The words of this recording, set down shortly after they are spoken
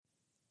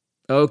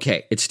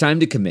Okay, it's time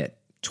to commit.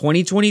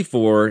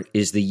 2024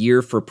 is the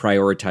year for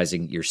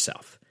prioritizing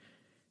yourself.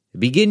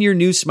 Begin your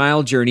new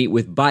smile journey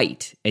with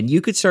Byte, and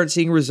you could start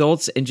seeing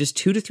results in just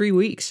 2 to 3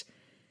 weeks.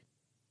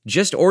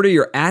 Just order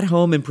your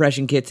at-home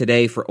impression kit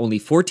today for only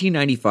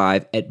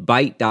 $14.95 at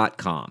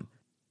Byte.com.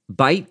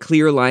 Byte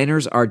clear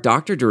liners are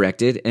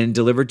doctor-directed and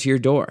delivered to your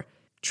door.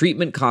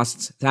 Treatment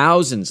costs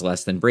thousands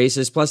less than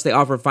braces, plus they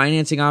offer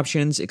financing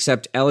options,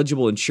 accept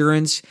eligible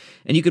insurance,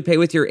 and you could pay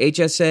with your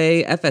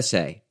HSA,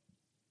 FSA.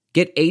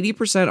 Get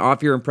 80%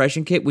 off your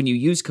impression kit when you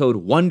use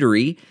code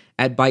WONDERY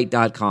at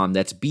Byte.com.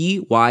 That's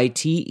BYTE.com.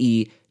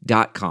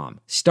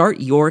 Start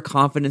your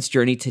confidence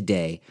journey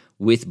today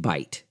with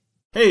Byte.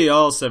 Hey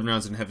y'all, 7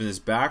 Rounds in Heaven is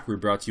back. We're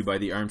brought to you by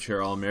the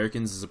Armchair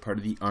All-Americans as a part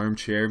of the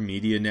Armchair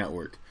Media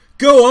Network.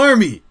 Go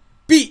Army!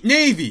 Beat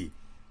Navy!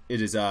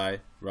 It is I,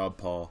 Rob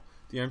Paul,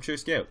 the Armchair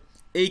Scout,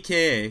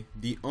 a.k.a.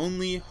 the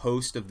only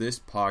host of this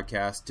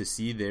podcast to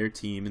see their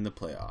team in the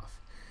playoff.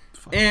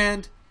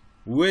 And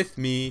with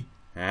me,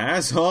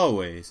 as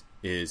always,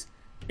 is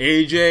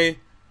AJ.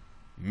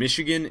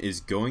 Michigan is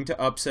going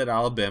to upset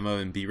Alabama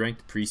and be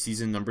ranked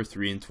preseason number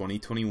 3 in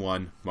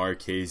 2021,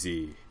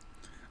 Marchese.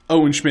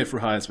 Owen Schmidt for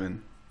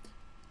Heisman.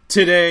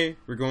 Today,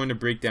 we're going to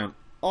break down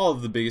all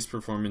of the biggest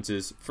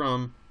performances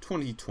from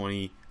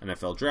 2020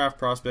 NFL draft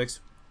prospects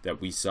that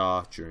we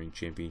saw during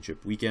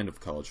championship weekend of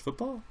college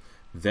football.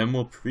 Then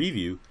we'll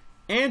preview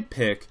and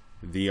pick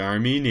the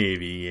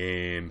Army-Navy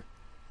game.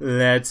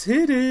 Let's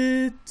hit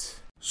it!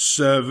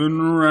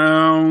 7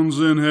 rounds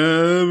in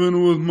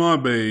heaven with my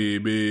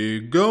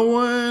baby,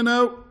 going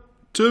out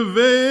to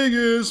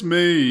Vegas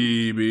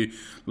maybe,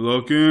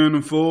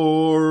 looking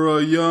for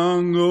a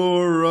young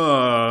or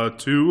a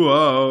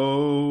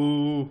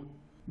 2-0.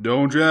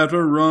 Don't draft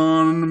a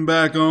running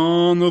back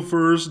on the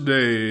first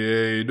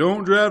day,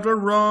 don't draft a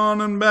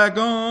running back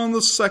on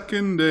the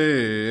second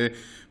day,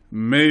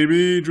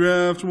 maybe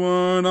draft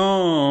one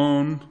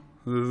on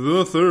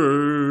the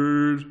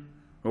third,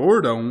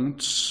 or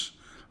don't.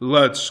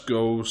 Let's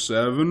go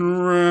 7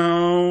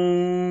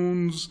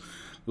 rounds.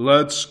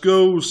 Let's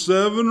go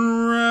 7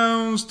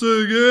 rounds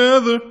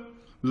together.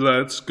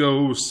 Let's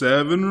go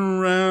 7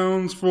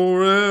 rounds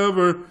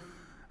forever.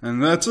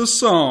 And that's a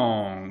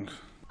song.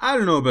 I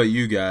don't know about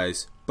you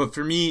guys, but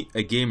for me,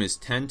 a game is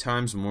 10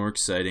 times more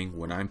exciting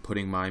when I'm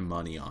putting my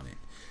money on it.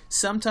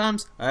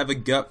 Sometimes I have a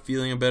gut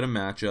feeling about a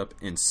matchup,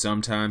 and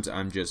sometimes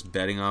I'm just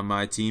betting on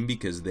my team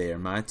because they are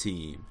my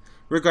team.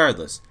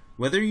 Regardless,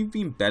 whether you've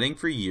been betting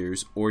for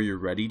years or you're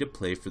ready to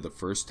play for the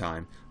first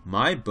time,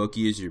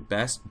 MyBookie is your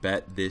best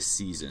bet this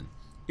season.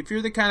 If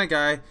you're the kind of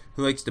guy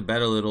who likes to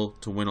bet a little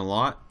to win a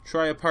lot,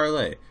 try a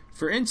parlay.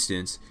 For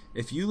instance,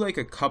 if you like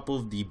a couple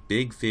of the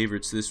big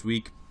favorites this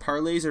week,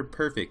 parlays are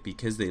perfect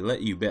because they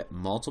let you bet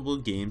multiple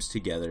games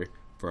together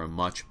for a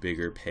much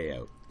bigger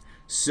payout.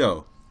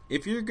 So,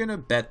 if you're going to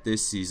bet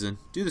this season,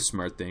 do the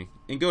smart thing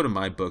and go to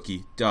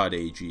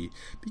mybookie.ag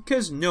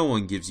because no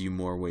one gives you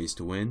more ways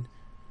to win.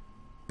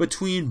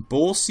 Between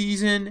bowl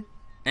season,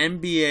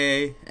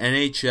 NBA,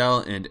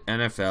 NHL, and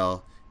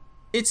NFL,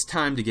 it's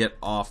time to get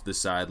off the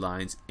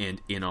sidelines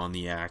and in on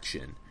the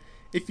action.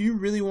 If you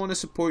really want to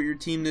support your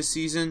team this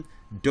season,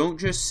 don't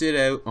just sit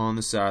out on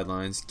the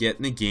sidelines, get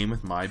in the game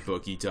with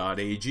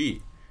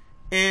mybookie.ag.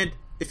 And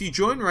if you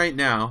join right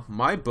now,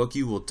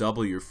 MyBookie will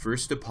double your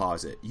first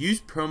deposit.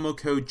 Use promo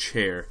code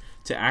CHAIR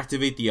to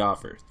activate the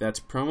offer. That's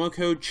promo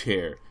code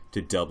CHAIR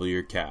to double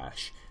your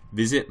cash.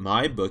 Visit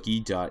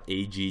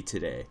mybookie.ag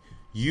today.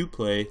 You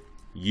play,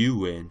 you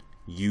win,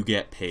 you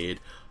get paid.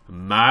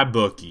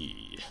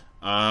 MyBookie.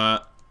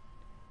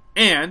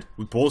 And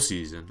with bowl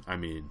season, I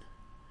mean,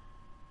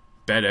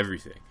 bet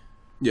everything.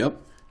 Yep.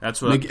 That's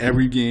what make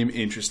every game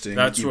interesting.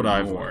 That's what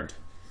I've learned.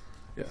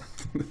 Yeah.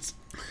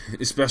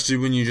 Especially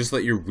when you just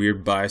let your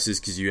weird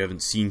biases because you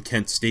haven't seen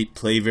Kent State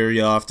play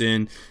very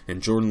often,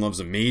 and Jordan Love's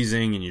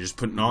amazing, and you're just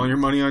putting all your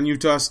money on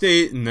Utah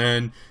State, and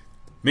then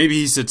maybe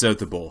he sits out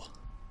the bowl.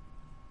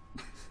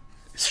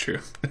 It's true.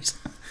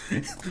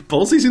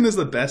 Bowl season is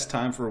the best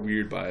time for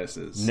weird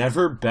biases.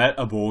 Never bet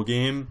a bowl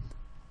game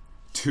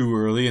too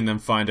early and then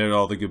find out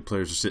all the good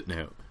players are sitting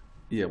out.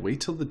 Yeah,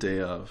 wait till the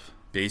day of.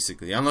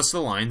 Basically, unless the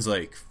line's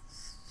like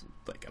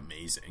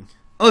amazing.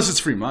 Unless it's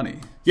free money.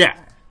 Yeah.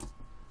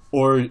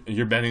 Or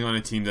you're betting on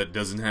a team that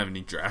doesn't have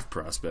any draft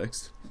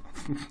prospects.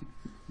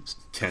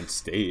 Kent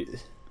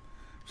State.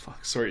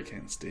 Fuck, sorry,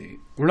 Kent State.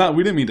 We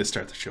didn't mean to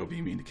start the show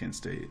being mean to Kent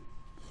State.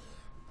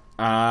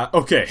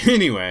 Okay,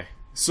 anyway.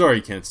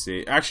 Sorry, Kent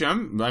State.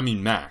 Actually, I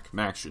mean Mac.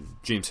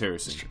 James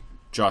Harrison.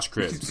 Josh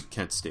Cribbs.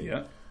 Kent State.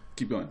 Yeah.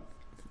 Keep going.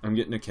 I'm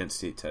getting a Kent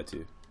State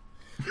tattoo.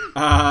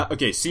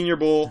 Okay, Senior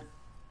Bowl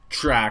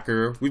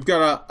tracker. We've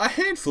got a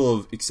handful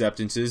of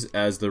acceptances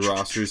as the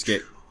rosters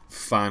get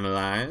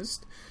finalized.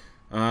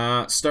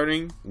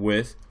 Starting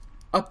with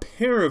a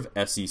pair of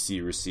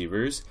SEC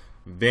receivers.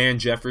 Van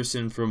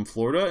Jefferson from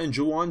Florida and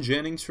Juwan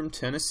Jennings from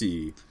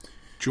Tennessee.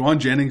 Juwan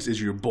Jennings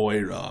is your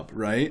boy, Rob,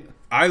 right?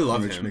 I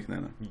love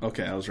him.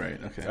 Okay, I was right.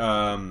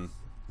 Okay.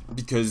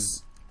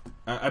 Because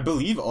I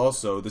believe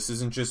also this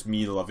isn't just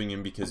me loving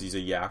him because he's a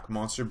yak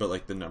monster, but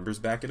like the numbers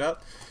back it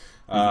up.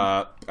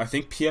 I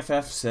think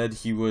PFF said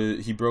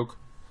he broke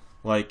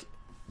like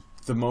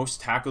the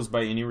most tackles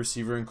by any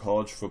receiver in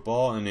college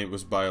football, and it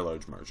was by a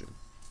large margin.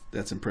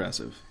 That's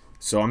impressive.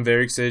 So I'm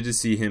very excited to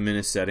see him in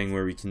a setting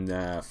where we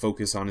can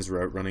focus on his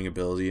route running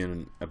ability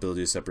and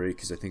ability to separate,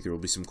 because I think there will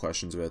be some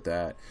questions about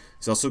that.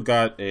 He's also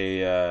got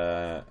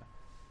a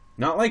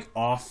not like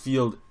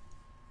off-field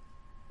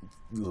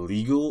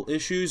legal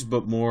issues,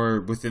 but more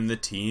within the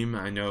team.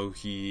 I know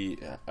he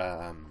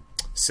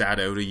sat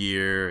out a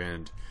year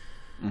and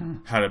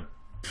had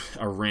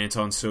a rant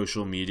on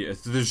social media.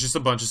 There's just a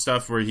bunch of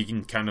stuff where he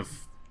can kind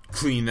of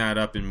clean that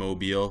up in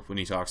Mobile when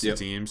he talks to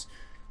teams.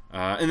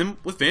 And then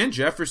with Van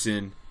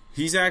Jefferson,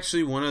 he's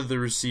actually one of the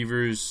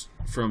receivers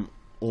from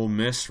Ole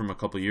Miss from a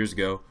couple years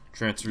ago,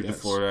 transferred to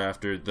Florida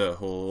after the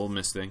whole Ole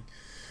Miss thing.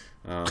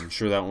 I'm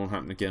sure that won't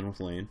happen again with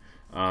Lane.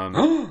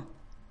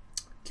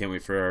 Can't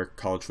wait for our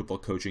college football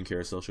coaching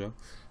carousel show.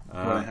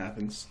 When it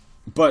happens.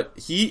 But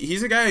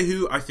he's a guy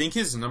who I think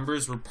his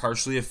numbers were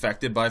partially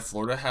affected by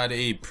Florida had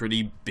a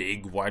pretty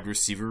big wide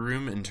receiver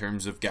room in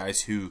terms of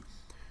guys who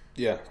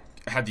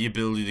had the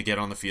ability to get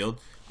on the field.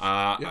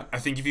 I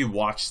think if you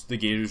watch the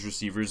Gators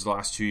receivers the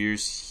last 2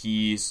 years,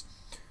 he's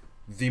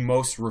the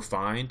most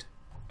refined.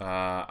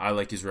 I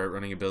like his route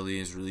running ability,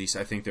 his release.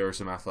 I think there are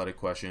some athletic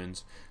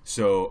questions.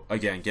 So,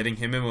 again, getting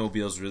him in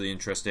Mobile is really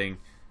interesting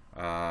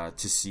to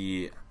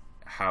see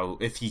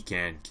if he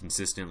can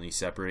consistently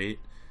separate.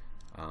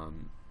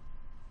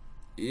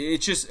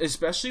 It's just,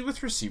 especially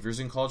with receivers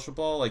in college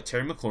football, like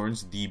Terry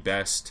McLaurin's the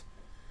best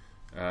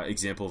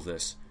example of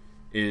this,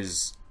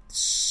 is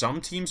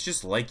some teams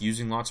just like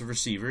using lots of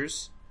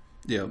receivers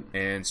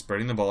and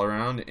spreading the ball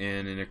around,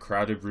 and in a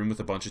crowded room with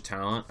a bunch of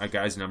talent, a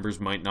guy's numbers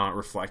might not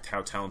reflect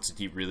how talented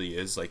he really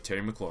is, like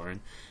Terry McLaurin.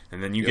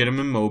 And then you get him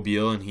in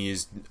Mobile, and he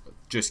is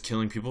just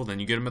killing people. Then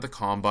you get him at the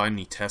Combine, and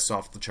he tests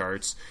off the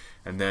charts.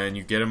 And then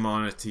you get him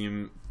on a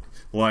team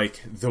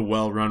like the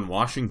well-run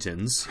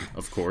Washingtons,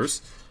 of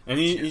course, and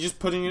he's just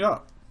putting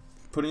up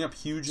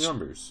huge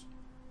numbers.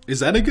 Is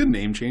that a good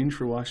name change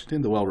for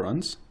Washington, the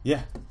well-runs?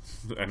 Yeah.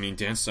 I mean,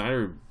 Dan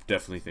Snyder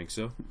definitely thinks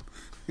so.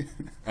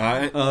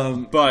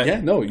 But yeah,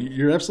 no,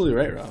 you're absolutely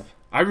right, Rob.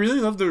 I really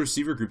love the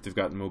receiver group they've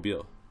got in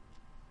Mobile.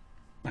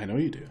 I know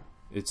you do.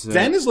 It's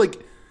Van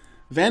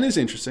is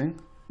interesting.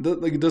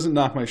 It doesn't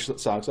knock my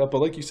socks up, but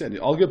like you said,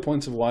 all good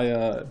points of why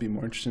it'd be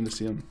more interesting to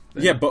see him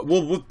there. Yeah, but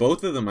with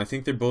both of them, I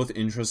think they're both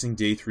interesting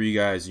day 3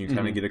 guys. You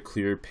kind of get a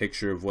clear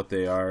picture of what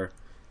they are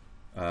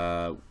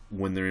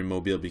when they're in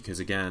Mobile,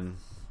 because again,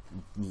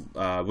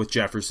 with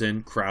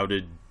Jefferson,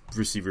 crowded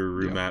receiver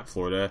room at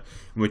Florida,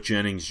 and with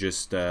Jennings,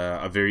 just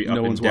a very up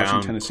and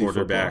down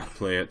quarterback football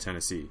play at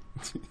Tennessee.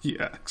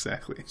 Yeah,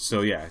 exactly. So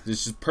yeah,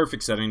 this is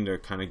perfect setting to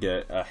kind of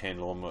get a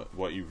handle on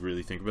what you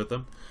really think about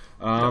them.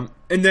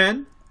 And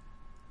then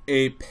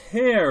a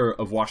pair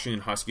of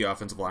Washington Husky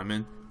offensive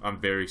linemen I'm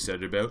very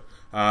excited about.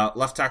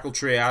 Left tackle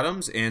Trey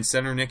Adams and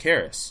center Nick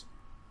Harris.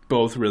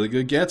 Both really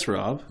good gets,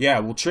 Rob. Yeah,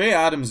 well, Trey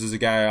Adams is a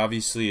guy,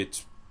 obviously,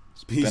 he's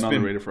been on the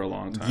radar for a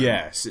long time.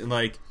 Yes, and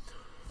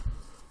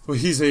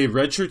he's a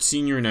redshirt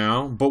senior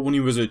now, but when he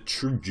was a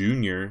true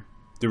junior,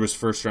 there was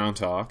first-round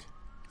talk.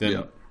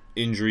 Then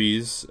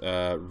injuries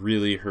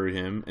really hurt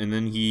him, and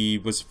then he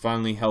was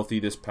finally healthy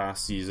this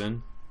past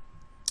season,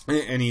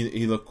 and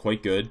he looked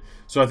quite good.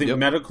 So I think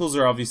medicals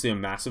are obviously a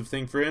massive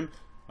thing for him,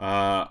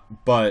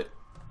 but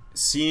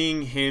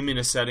seeing him in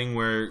a setting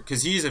where,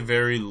 because he's a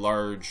very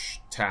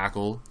large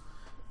tackle,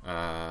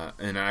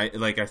 and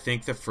I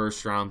think the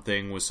first round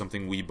thing was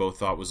something we both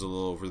thought was a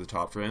little over the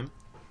top for him.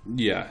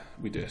 Yeah,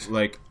 we did.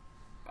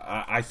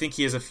 I think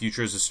he has a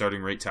future as a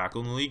starting right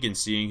tackle in the league, and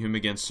seeing him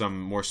against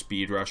some more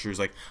speed rushers,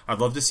 I'd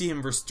love to see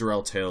him versus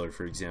Darrell Taylor,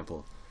 for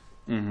example.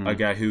 A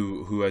guy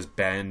who has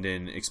bend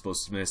and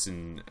explosiveness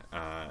and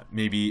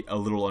maybe a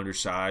little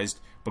undersized,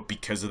 but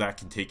because of that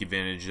can take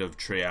advantage of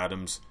Trey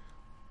Adams'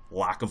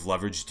 lack of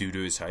leverage due to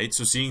his height.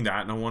 So seeing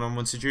that in a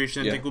one-on-one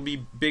situation, I think will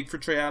be big for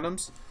Trey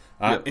Adams.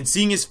 And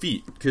seeing his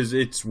feet,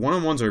 because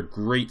one-on-ones are a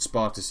great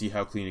spot to see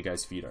how clean a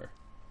guy's feet are.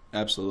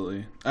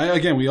 Absolutely.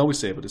 Again, we always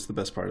say it, but it's the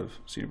best part of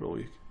Senior Bowl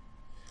week.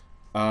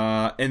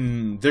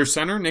 And their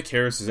center, Nick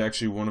Harris, is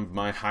actually one of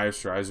my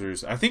highest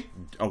risers. I think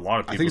a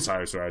lot of people's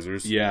highest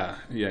risers. Yeah,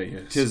 he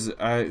is. Because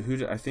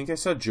I think I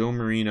saw Joe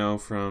Marino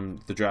from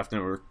the Draft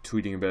Network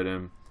tweeting about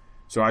him,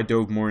 so I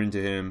dove more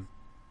into him,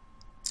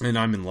 and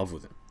I'm in love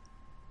with him.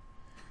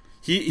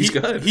 He's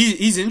good.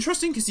 He's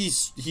interesting because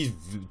he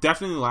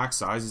definitely lacks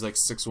size. He's like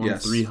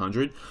 6'1",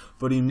 300,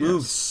 but he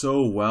moves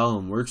so well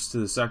and works to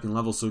the second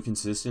level so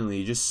consistently.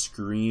 He just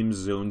screams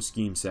zone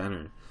scheme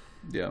center.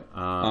 Yeah.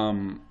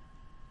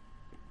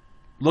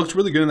 Looked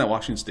really good in that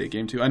Washington State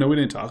game too. I know we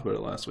didn't talk about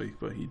it last week,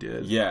 but he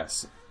did.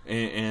 Yes,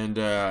 and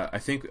I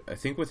think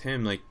with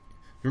him, it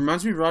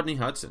reminds me of Rodney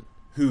Hudson,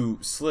 who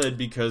slid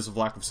because of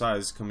lack of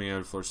size coming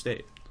out of Florida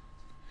State.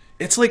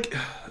 It's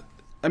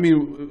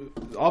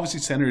obviously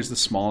center is the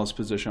smallest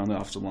position on the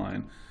offensive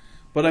line,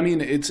 but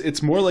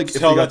it's more like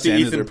tell that to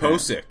Ethan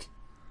Posick.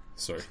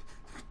 Sorry,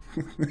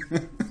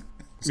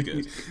 it's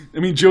good.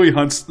 Joey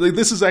Hunt's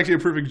this is actually a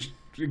perfect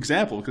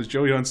example because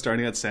Joey Hunt's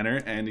starting at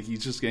center and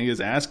he's just getting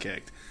his ass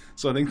kicked.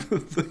 So I think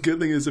the good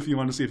thing is if you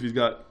want to see if he's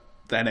got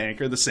that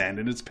anchor, the sand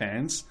in his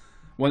pants,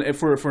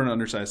 for an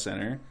undersized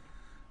center.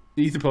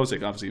 Ethan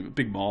Posick, obviously a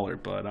big mauler,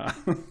 but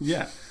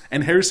yeah.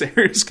 And Harris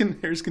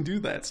can do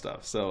that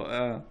stuff.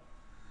 So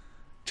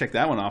check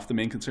that one off. The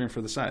main concern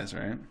for the size,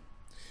 right?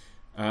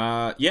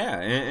 Yeah,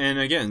 and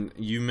again,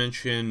 you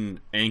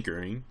mentioned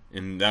anchoring,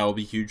 and that will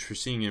be huge for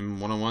seeing him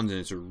one-on-ones, and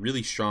it's a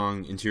really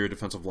strong interior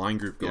defensive line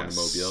group going to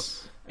Mobile.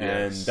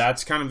 And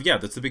that's kind of,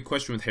 that's the big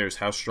question with Harris.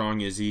 How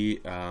strong is he?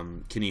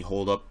 Can he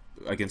hold up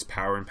against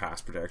power and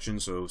pass protection?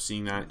 So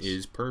seeing that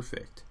is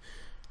perfect.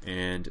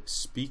 And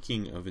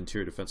speaking of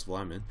interior defensive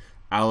linemen,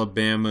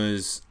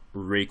 Alabama's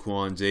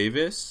Raekwon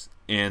Davis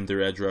and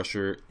their edge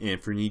rusher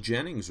Anthony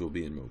Jennings will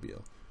be in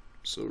Mobile.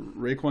 So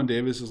Raekwon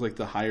Davis is like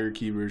the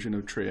hierarchy version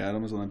of Trey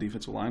Adams on the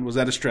defensive line. Was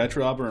that a stretch,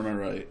 Rob, or am I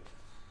right?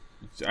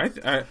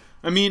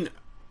 I mean,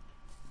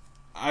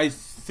 I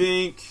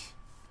think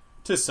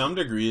to some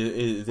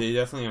degree they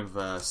definitely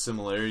have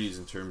similarities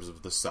in terms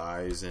of the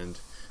size and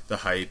the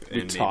hype,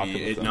 and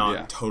maybe it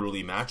not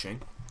totally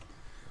matching.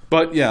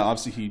 But yeah,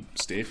 obviously he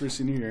stayed for his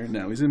senior year.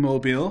 Now he's in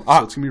Mobile,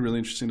 so it's gonna be really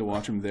interesting to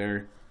watch him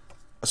there.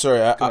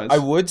 Sorry, I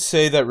would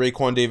say that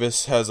Raekwon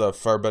Davis has a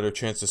far better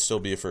chance to still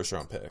be a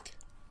first-round pick.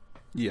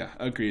 Yeah,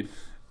 agreed.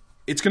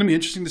 It's going to be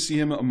interesting to see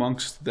him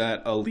amongst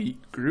that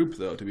elite group,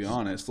 though, to be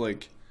honest.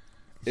 Like,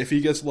 if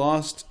he gets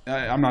lost,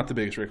 I'm not the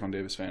biggest Raekwon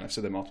Davis fan. I've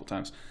said that multiple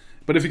times.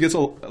 But if he gets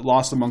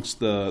lost amongst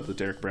the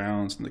Derek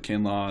Browns and the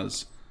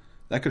Kinlaws,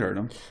 that could hurt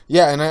him.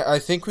 Yeah, and I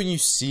think when you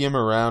see him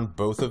around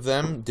both of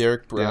them,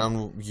 Derek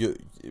Brown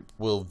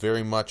will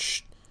very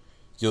much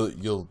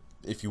you'll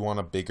if you want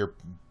a bigger,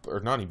 or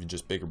not even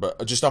just bigger,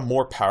 but just a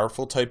more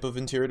powerful type of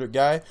interior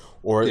guy,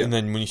 and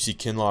then when you see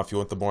Kinlaw, if you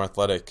want the more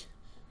athletic.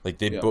 Like,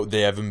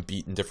 they have him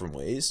beat in different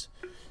ways.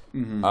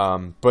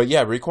 Mm-hmm. But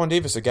yeah, Raekwon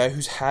Davis, a guy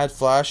who's had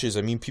flashes.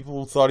 I mean,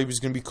 people thought he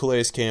was going to be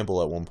Calais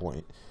Campbell at one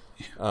point.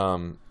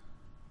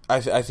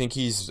 I think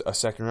he's a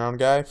second-round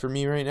guy for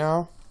me right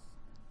now.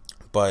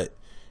 But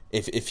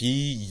if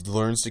he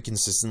learns to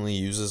consistently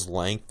use his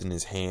length and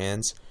his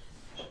hands,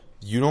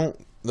 you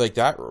don't... Like,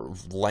 that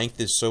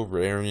length is so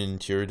rare in an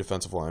interior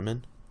defensive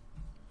lineman.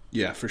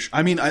 Yeah, for sure.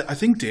 I mean, I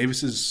think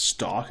Davis's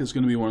stock is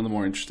going to be one of the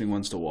more interesting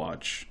ones to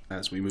watch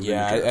as we move into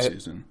draft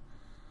season.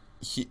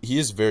 He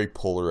is very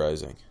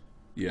polarizing.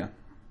 Yeah.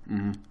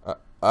 Mm-hmm.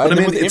 But I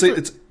mean,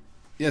 it's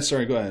yeah.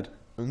 Sorry, go ahead.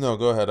 No,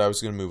 go ahead. I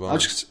was going to move on. I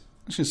was just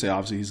going to say,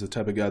 obviously, he's the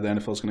type of guy the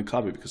NFL is going to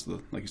copy because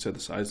of like you said, the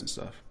size and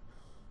stuff.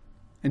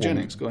 And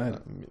Jennings, go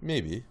ahead.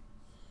 Maybe.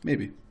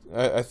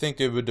 I think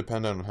it would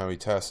depend on how he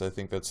tests. I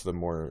think that's the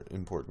more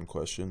important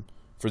question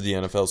for the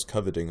NFL's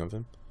coveting of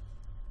him.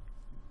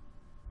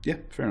 Yeah,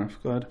 fair enough.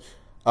 Go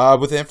ahead.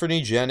 With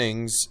Anthony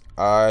Jennings,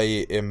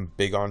 I am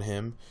big on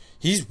him.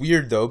 He's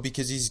weird, though,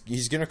 because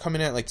he's going to come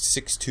in at like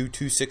 6'2",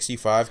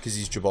 265 because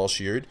he's Jabal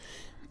Sheard.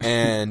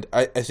 And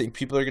I think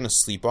people are going to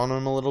sleep on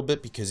him a little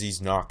bit because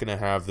he's not going to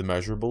have the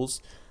measurables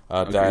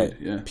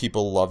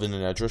people love in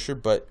an edge rusher.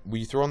 But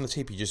when you throw on the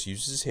tape, he just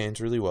uses his hands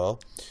really well.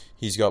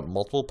 He's got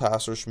multiple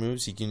pass rush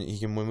moves. He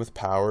can win with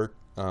power.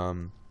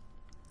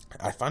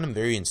 I find him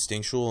very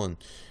instinctual and...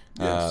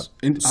 Yes.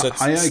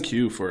 High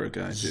IQ for a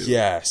guy, too.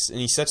 Yes, and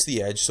he sets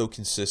the edge so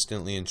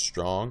consistently and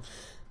strong.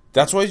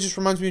 That's why he just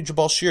reminds me of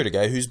Jabal Sheard, a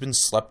guy who's been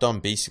slept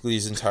on basically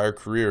his entire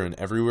career, and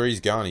everywhere he's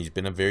gone, he's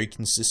been a very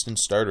consistent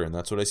starter, and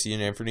that's what I see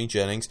in Anthony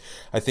Jennings.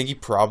 I think he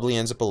probably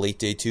ends up a late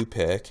day 2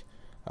 pick,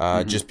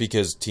 just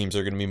because teams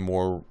are going to be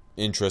more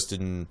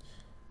interested in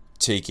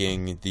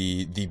taking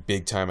the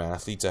big-time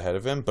athletes ahead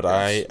of him, but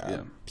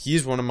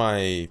he's one of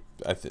my,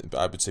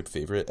 I would say,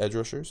 favorite edge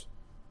rushers.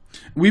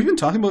 We've been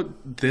talking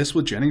about this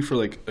with Jennings for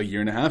like a year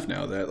and a half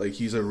now, that like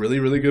he's a really,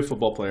 really good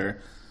football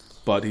player,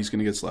 but he's going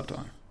to get slept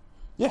on.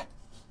 Yeah.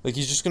 Like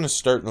he's just going to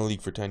start in the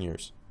league for 10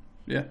 years.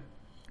 Yeah.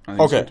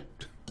 Okay.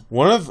 So.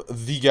 One of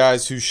the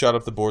guys who shot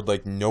up the board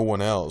like no one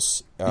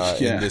else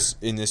in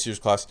this year's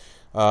class,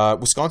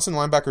 Wisconsin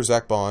linebacker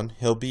Zach Bond.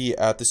 He'll be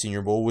at the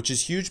Senior Bowl, which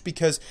is huge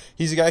because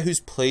he's a guy who's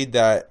played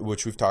that,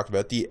 which we've talked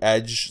about, the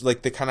edge,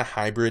 like the kind of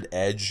hybrid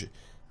edge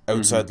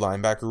outside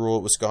linebacker role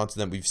at Wisconsin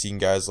that we've seen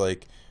guys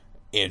like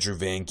Andrew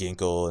Van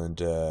Ginkel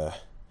and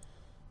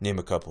name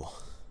a couple.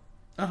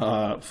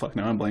 Fuck,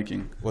 now I'm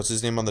blanking. What's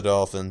his name on the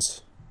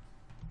Dolphins?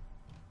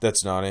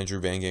 That's not Andrew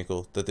Van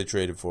Ginkel that they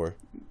traded for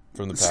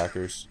from the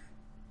Packers.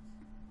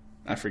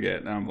 I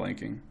forget. Now I'm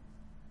blanking.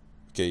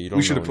 Okay, you don't.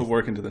 We should have put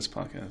work into this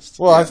podcast.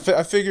 Well, I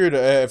figured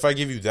if I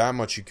give you that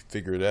much, you could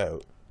figure it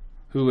out.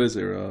 Who is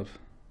it, Rob?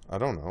 I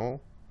don't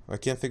know. I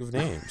can't think of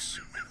names.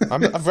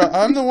 I'm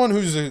the one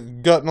who's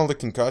gotten all the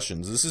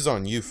concussions. This is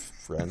on you,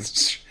 friend.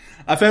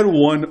 I've had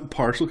one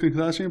partial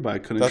concussion, but I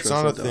couldn't. That's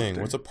not a thing.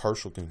 What's a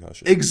partial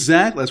concussion?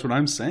 Exactly. That's what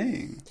I'm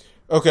saying.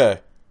 Okay.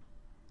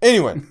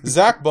 Anyway,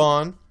 Zach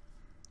Bond.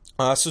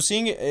 So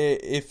seeing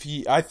if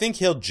I think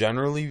he'll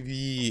generally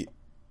be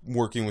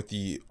working with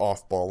the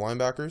off-ball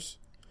linebackers,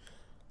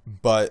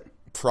 but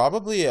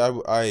probably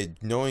I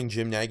knowing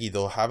Jim Nagy,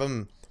 they'll have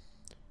him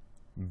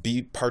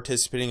be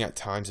participating at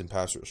times in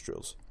pass rush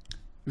drills.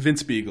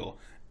 Vince Beagle.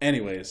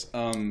 Anyways,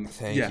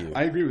 Thank you.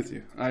 I agree with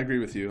you.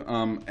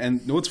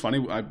 And you know what's funny?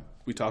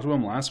 We talked about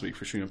him last week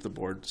for shooting up the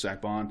board.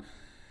 Zach Bond,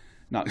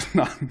 not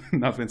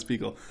Vince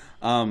Spiegel.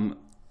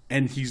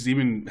 And he's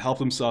even helped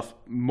himself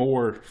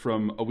more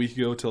from a week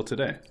ago till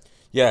today.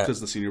 Yeah, because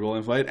of the Senior Bowl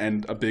invite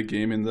and a big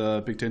game in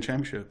the Big Ten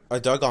Championship. I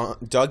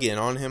dug in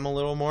on him a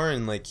little more,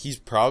 and like he's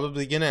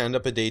probably gonna end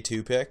up a day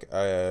 2 pick.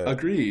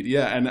 Agreed.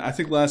 Yeah, and I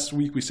think last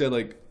week we said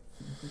like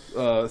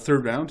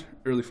third round,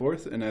 early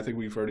fourth, and I think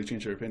we've already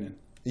changed our opinion.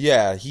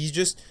 Yeah,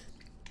 he's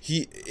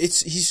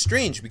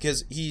strange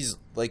because he's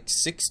like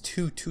 6'2",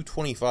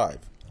 225,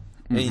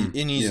 and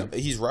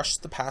he's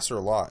rushed the passer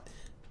a lot,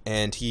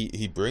 and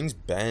he brings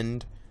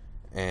bend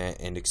and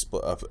an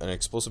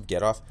explosive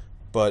get off,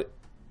 but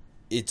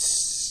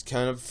it's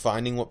kind of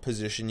finding what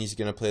position he's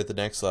going to play at the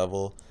next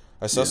level.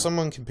 I saw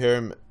someone compare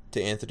him to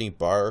Anthony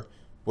Barr,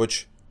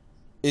 which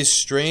is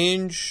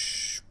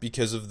strange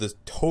because of the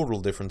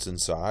total difference in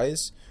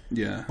size.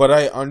 Yeah. But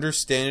I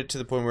understand it to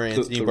the point where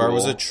Anthony Barr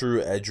was a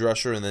true edge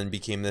rusher and then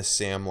became this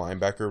Sam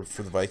linebacker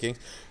for the Vikings.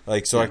 I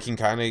can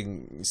kind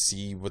of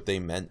see what they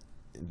meant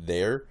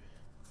there.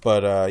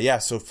 But,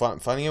 so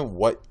finding out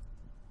what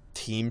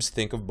teams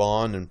think of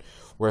Bond and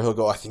where he'll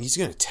go, I think he's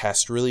going to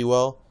test really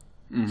well.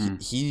 Mm-hmm.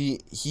 He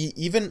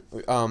even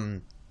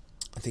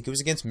I think it was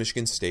against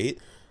Michigan State.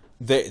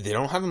 They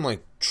don't have him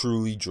like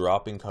truly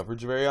dropping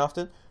coverage very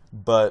often,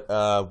 but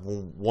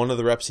one of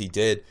the reps he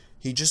did,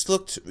 he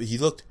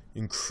looked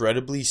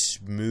incredibly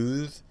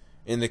smooth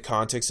in the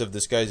context of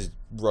this guy's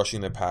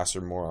rushing the passer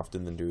more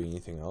often than doing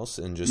anything else,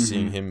 and just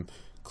seeing him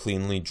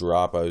cleanly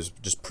drop, I was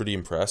just pretty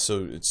impressed.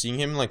 So seeing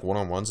him like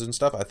one-on-ones and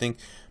stuff, I think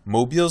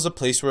Mobile's a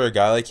place where a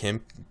guy like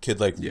him could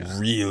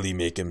really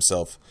make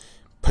himself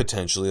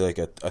potentially like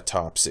a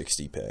top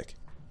 60 pick.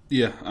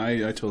 Yeah, I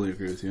totally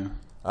agree with you.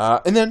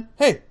 And then,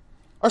 hey,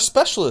 our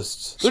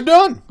specialists, they're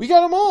done. We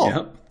got them all.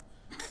 Yep.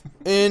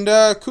 And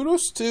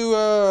kudos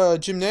to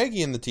Jim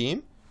Nagy and the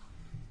team,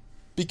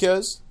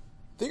 because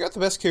they got the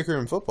best kicker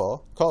in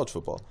football, college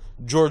football,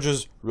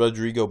 Georgia's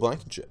Rodrigo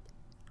Blankenship.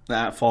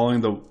 That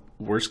following the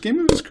worst game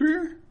of his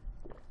career?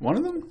 One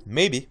of them?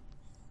 Maybe.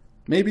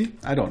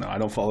 I don't know. I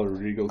don't follow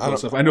Rodrigo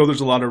close enough. I know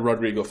there's a lot of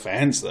Rodrigo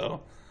fans,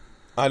 though.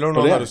 I don't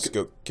know how to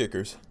scope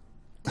kickers.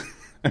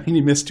 I mean,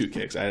 he missed 2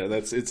 kicks.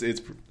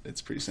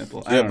 It's pretty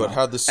simple. Yeah, but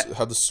how'd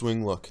the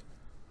swing look?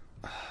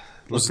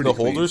 Was it the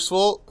holder's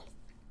fault?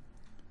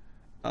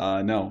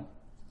 No,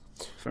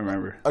 if I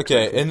remember.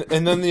 Okay,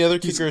 and then the other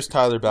kicker is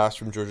Tyler Bass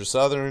from Georgia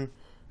Southern,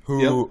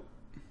 who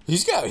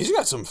he's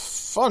got some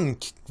fun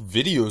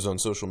videos on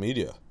social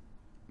media.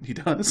 He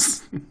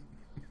does.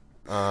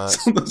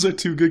 So those are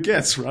 2 good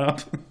gets,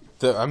 Rob.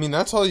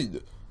 That's all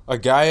a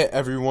guy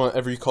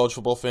every college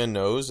football fan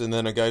knows, and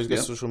then a guy who's got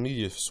social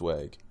media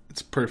swag.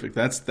 It's perfect.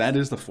 That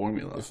is the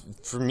formula.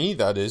 For me,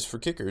 that is for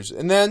kickers.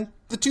 And then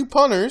the 2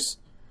 punters,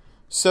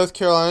 South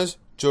Carolina's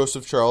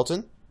Joseph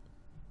Charlton.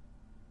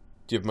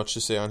 Do you have much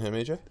to say on him,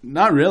 AJ?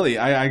 Not really.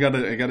 I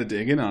gotta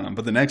dig in on him.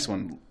 But the next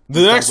one.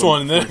 This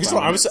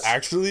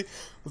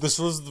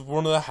was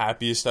one of the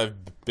happiest I've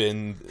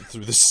been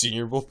through the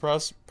Senior Bowl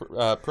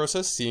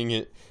process, seeing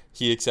it.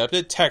 He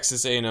accepted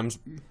Texas A&M's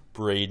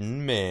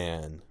Braden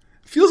Mann.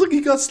 Feels like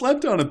he got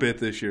slept on a bit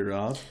this year,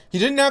 Rob. He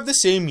didn't have the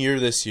same year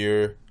this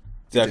year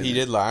that he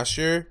did last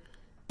year,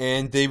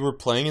 and they were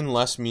playing in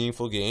less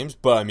meaningful games.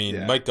 But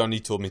Mike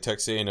Gundy told me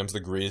Texas A&M's the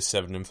greatest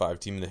 7-5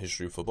 team in the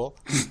history of football.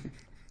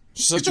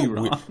 Such a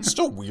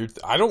weird.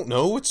 I don't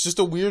know. It's just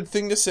a weird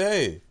thing to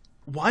say.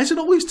 Why is it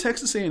always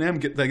Texas A&M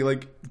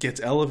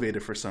gets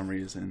elevated for some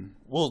reason?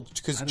 Well,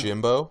 because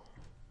Jimbo.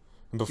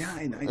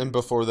 And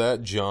before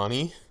that,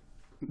 Johnny.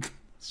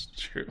 It's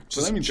true.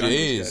 Just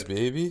Jays,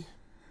 baby.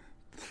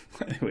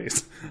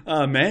 Anyways,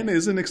 Mann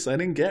is an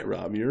exciting get,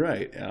 Rob. You're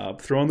right.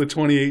 Throw on the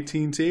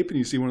 2018 tape and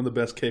you see one of the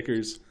best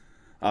kickers.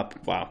 One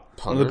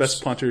of the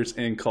best punters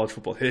in college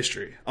football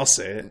history. I'll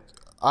say it.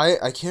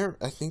 I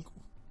think,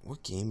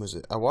 what game was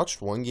it? I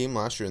watched one game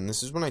last year, and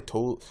this is when I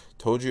told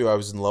you I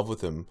was in love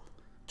with him.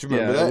 Do you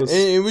remember that?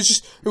 It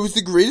was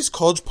the greatest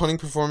college punting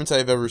performance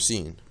I've ever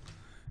seen.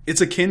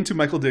 It's akin to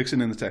Michael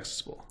Dixon in the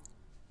Texas Bowl.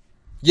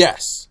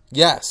 Yes.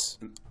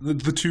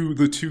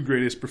 The two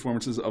greatest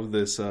performances of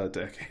this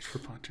decade for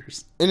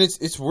punters. And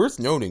it's worth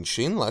noting,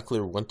 Shane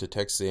Leckler went to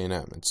Texas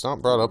A&M. It's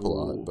not brought up a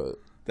lot, but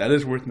that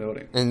is worth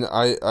noting. And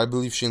I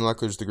believe Shane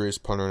Leckler is the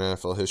greatest punter in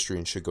NFL history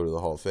and should go to the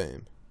Hall of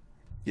Fame.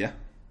 Yeah.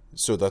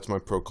 So that's my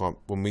pro comp.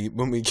 When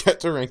we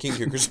get to ranking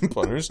kickers and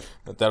punters,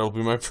 that'll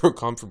be my pro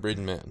comp for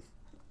Braden Mann.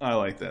 I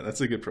like that.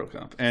 That's a good pro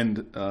comp.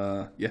 And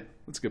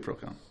that's a good pro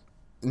comp.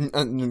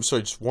 I'm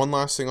sorry, just one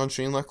last thing on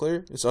Shane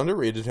Leckler. It's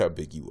underrated how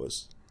big he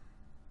was.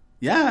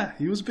 Yeah,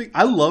 he was big.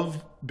 I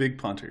love big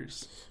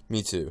punters.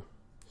 Me too.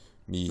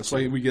 That's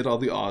why we get all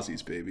the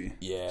Aussies, baby.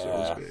 Yeah. So it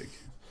was big.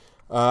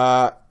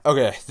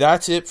 Okay,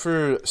 that's it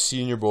for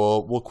Senior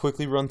Bowl. We'll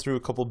quickly run through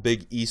a couple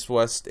big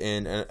East-West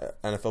and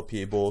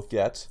NFLPA Bowl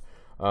gets.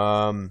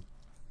 The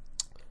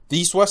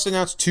East-West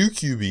announced 2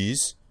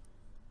 QBs.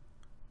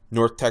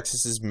 North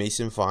Texas's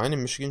Mason Fine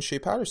and Michigan's Shea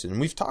Patterson. And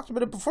we've talked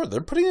about it before.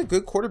 They're putting a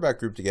good quarterback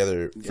group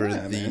together for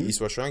the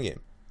East-West run game.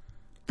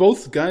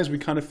 both guys we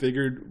kind of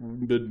figured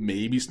would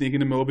maybe sneak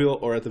into Mobile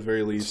or at the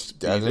very least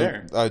be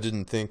there. I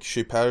didn't think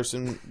Shea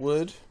Patterson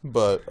would,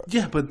 but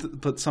yeah,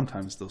 but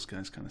sometimes those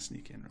guys kind of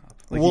sneak in, Rob.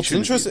 Well, it's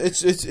interesting.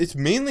 It's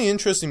mainly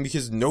interesting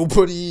because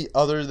nobody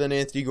other than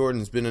Anthony Gordon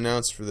has been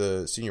announced for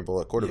the Senior Bowl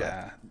at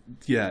quarterback.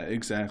 Yeah,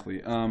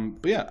 exactly.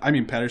 But yeah, I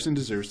mean, Patterson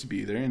deserves to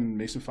be there, and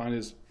Mason Fine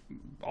is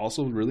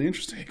also really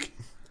interesting.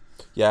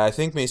 Yeah, I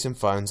think Mason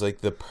Fine's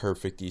like the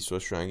perfect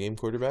East-West Shrine Game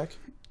quarterback.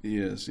 He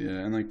is, yeah,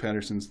 and like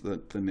Patterson's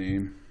the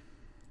name.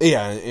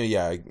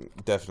 Yeah,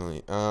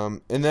 definitely.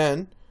 And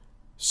then,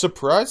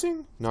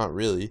 surprising? Not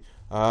really.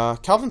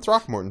 Calvin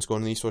Throckmorton's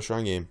going to the East-West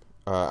Shrine Game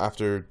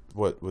after,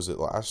 what was it,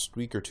 last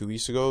week or 2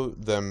 weeks ago?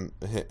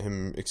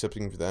 Him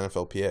accepting for the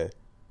NFLPA.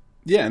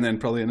 Yeah, and then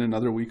probably in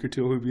another week or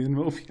two he'll be in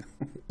Mobile.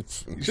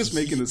 Just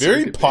making this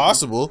very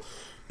possible.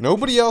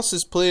 Nobody else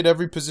has played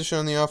every position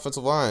on the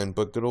offensive line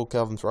but good old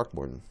Calvin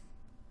Throckmorton.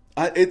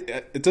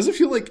 It doesn't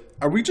feel like,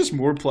 are we just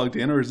more plugged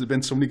in, or has it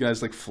been so many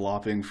guys like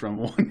flopping from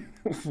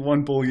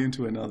one bowl game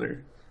to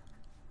another?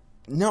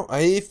 No,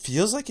 it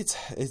feels like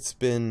it's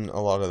been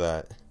a lot of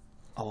that.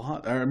 A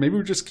lot, or maybe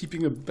we're just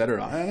keeping a better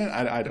eye on it.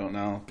 I don't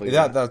know.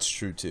 But that's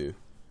true too.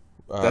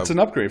 That's an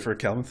upgrade for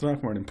Calvin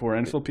Throckmorton, poor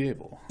NFLPA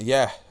bowl.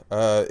 Yeah,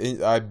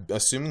 I'm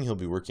assuming he'll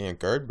be working at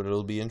guard, but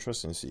it'll be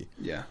interesting to see.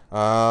 Yeah.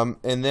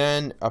 And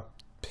then a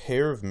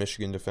pair of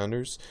Michigan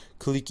defenders,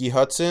 Kaliki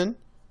Hudson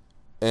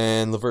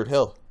and Lavert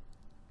Hill.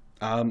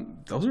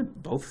 Those are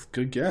both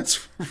good gets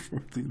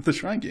for the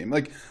Shrine Game.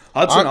 Like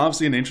Hudson,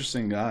 obviously an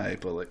interesting guy,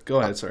 but like, go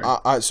ahead. Sorry.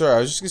 Sorry, I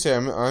was just gonna say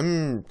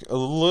I'm a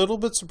little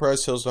bit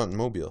surprised Hill's not in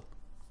Mobile.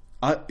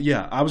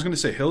 Yeah, I was gonna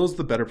say Hill is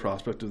the better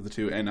prospect of the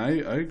two, and I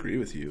agree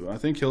with you. I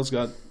think Hill's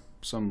got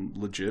some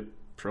legit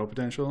pro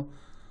potential.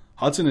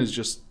 Hudson is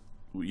just,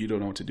 you don't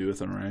know what to do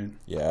with him, right?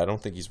 Yeah, I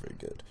don't think he's very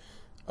good.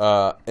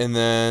 And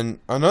then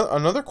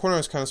another corner I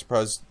was kind of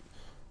surprised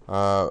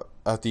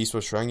at the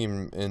East-West Shrine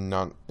Game and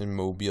not in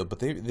Mobile, but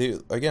they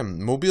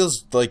again,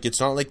 Mobile's like, it's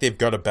not like they've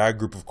got a bad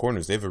group of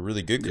corners. They have a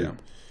really good group.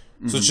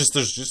 Yeah. Mm-hmm. So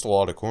there's just a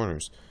lot of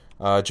corners.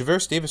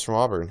 Javaris Davis from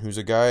Auburn, who's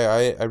a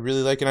guy I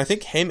really like, and I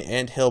think him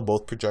and Hill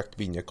both project to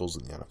be nickels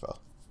in the NFL.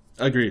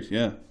 Agreed,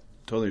 yeah.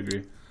 Totally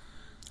agree.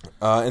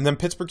 And then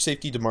Pittsburgh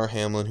safety DeMar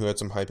Hamlin, who had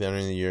some hype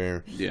entering the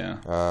year.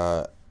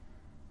 Yeah.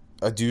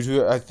 A dude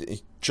who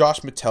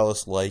Josh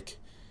Metellus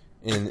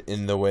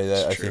in the way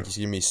that I think he's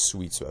going to be a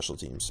sweet special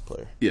teams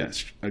player.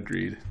 Yes,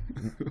 agreed.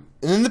 And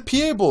then the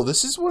PA Bowl.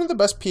 This is one of the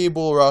best PA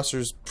Bowl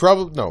rosters.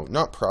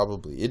 Not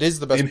probably. It is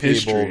the best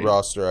PA Bowl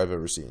roster I've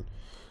ever seen.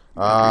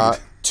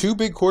 Two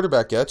big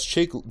quarterback gets,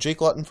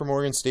 Jake Lutton from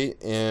Oregon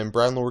State and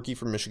Brian Lewerke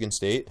from Michigan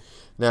State.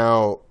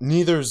 Now,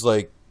 neither's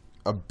like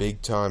a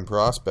big-time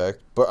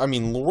prospect, but I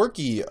mean,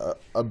 Lewerke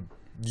a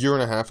year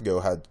and a half ago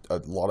had a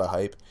lot of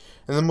hype.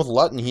 And then with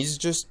Lutton, he's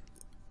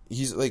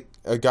like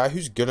a guy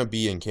who's going to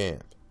be in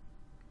camp.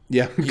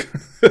 Yeah.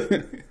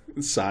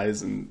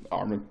 Size and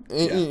armor.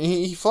 Yeah.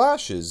 He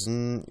flashes,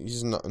 and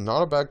he's not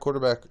a bad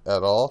quarterback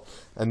at all.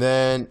 And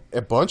then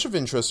a bunch of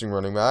interesting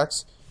running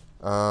backs.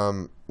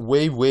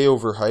 Way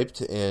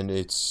overhyped, and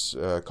it's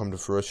come to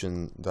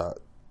fruition that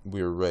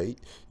we were right.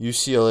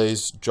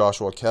 UCLA's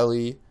Joshua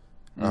Kelly,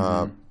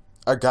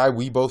 a guy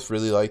we both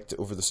really liked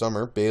over the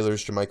summer.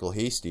 Baylor's JaMychal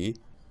Hasty.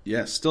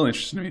 Yeah, still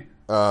interesting to me.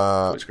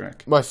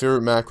 My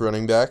favorite MAC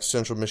running back,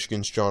 Central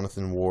Michigan's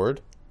Jonathan Ward.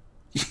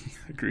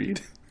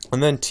 Agreed.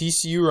 And then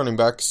TCU running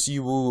back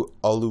Siwu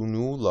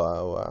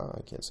Alunula.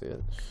 I can't say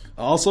it.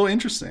 Also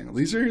interesting.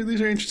 These are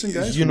interesting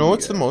guys. You know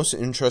what's the most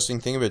interesting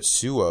thing about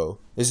Suo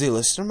is they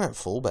listed him at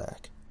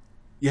fullback.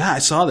 Yeah, I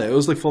saw that. It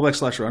was like fullback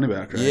 / running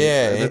back, right?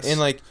 Yeah, and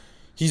like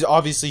he's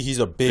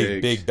a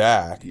big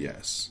back.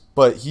 Yes.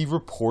 But he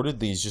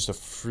reportedly is just a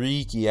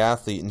freaky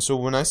athlete. And so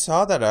when I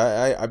saw that,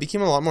 I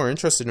became a lot more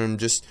interested in him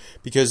just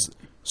because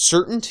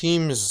certain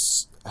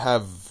teams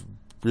have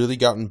really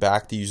gotten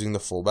back to using the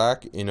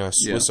fullback in a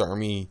Swiss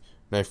Army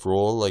knife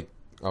role. Like,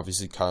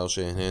 obviously, Kyle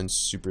Shanahan's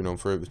super known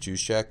for it with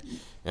Juszczyk.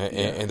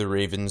 And the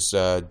Ravens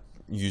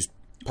use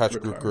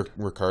Patrick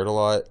Ricard a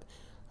lot.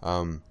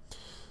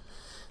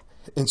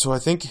 And so I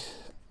think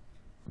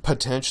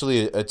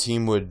potentially a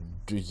team would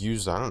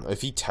use, I don't know,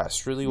 if he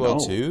tests really well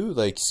too,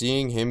 like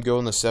seeing him go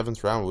in the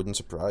 7th round wouldn't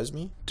surprise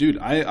me. Dude,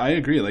 I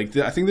agree. Like,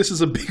 I think this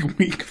is a big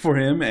week for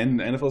him and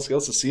NFL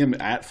scouts to see him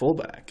at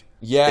fullback.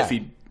 Yeah.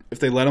 If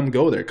they let him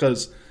go there,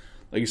 because,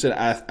 like you said,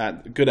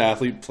 at good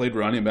athlete, played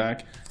running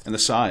back, and the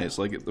size,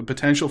 like the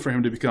potential for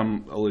him to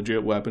become a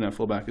legit weapon at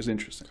fullback is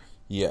interesting.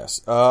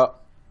 Yes.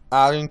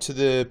 Adding to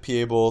the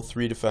PA Bowl,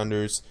 3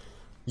 defenders: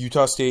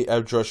 Utah State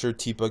edge rusher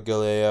Tipa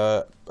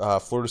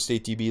Galea, Florida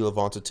State DB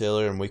Levonta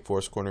Taylor, and Wake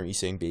Forest corner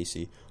Isang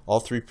Basie.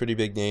 All 3 pretty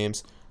big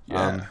names.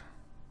 Yeah.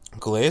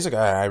 Galea is a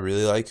guy I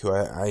really like, who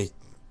I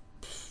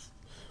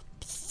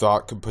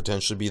thought could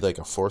potentially be like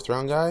a 4th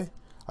round guy.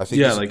 I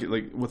think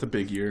like with a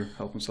big year,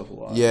 help himself a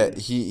lot. Yeah,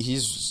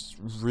 he's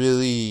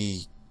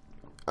really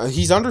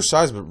he's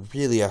undersized but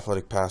really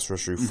athletic pass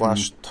rusher who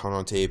flashed a ton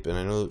on tape, and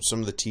I know some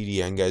of the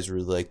TDN guys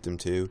really liked him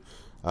too.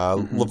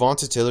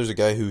 Levonta Taylor's a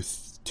guy who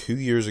 2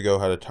 years ago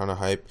had a ton of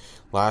hype.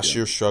 Last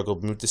year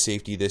struggled, moved to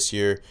safety this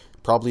year.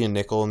 probably a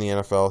nickel in the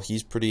NFL.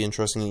 He's pretty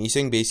interesting.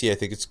 Isang Basie, I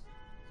think it's,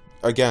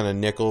 again, a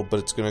nickel, but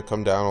it's going to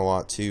come down a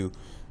lot to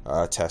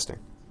testing.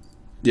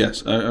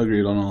 Yes, I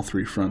agreed on all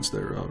three fronts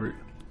there, Robert.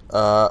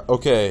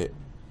 Okay.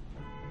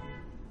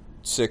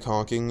 Sick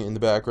honking in the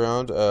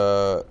background.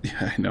 Yeah,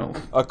 I know.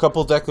 A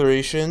couple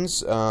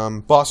declarations.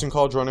 Boston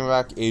College running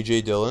back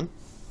A.J. Dillon.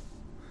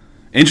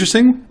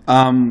 Interesting.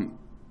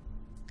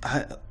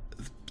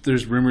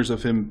 There's rumors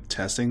of him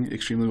testing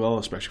extremely well,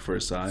 especially for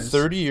his size.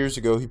 30 years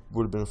ago, he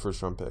would have been a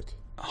first-round pick.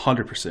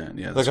 100%,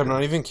 yeah. Like, I'm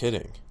not even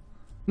kidding.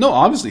 No,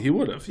 obviously he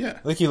would have, yeah.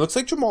 Like, he looks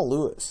like Jamal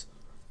Lewis.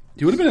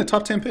 He would have been a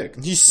top 10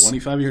 pick He's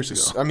 25 years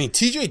ago. I mean,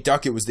 T.J.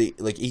 Duckett was the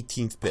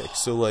 18th pick,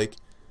 so like,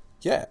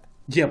 yeah.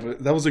 Yeah,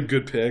 but that was a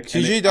good pick.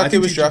 T.J.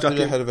 Duckett was drafted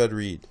ahead of Ed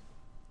Reed,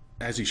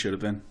 as he should have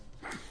been.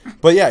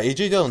 But yeah,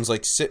 A.J. Dillon's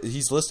like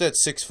he's listed at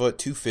 6 foot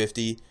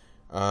 250.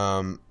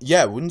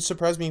 Yeah, it wouldn't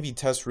surprise me if he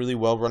tests really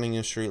well running in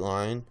a straight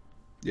line.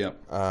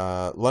 Yep.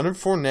 Leonard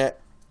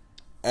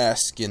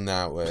Fournette-esque in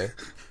that way.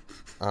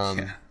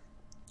 Yeah.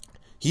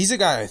 He's a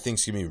guy I think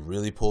is going to be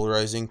really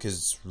polarizing because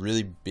it's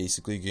really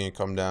basically going to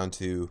come down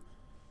to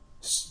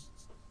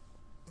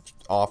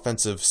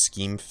offensive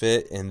scheme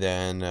fit and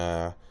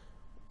then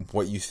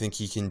what you think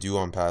he can do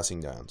on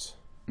passing downs.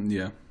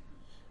 Yeah.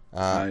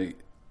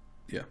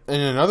 Yeah.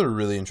 And another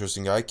really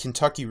interesting guy,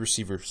 Kentucky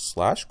receiver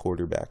 /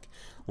 quarterback,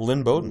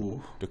 Lynn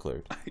Bowden,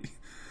 declared.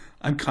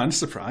 I'm kind of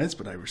surprised,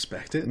 but I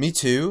respect it. Me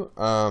too.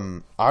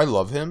 I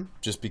love him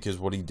just because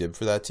what he did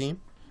for that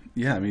team.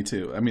 Yeah, me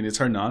too. I mean, it's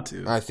hard not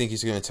to. I think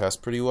he's going to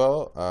test pretty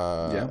well.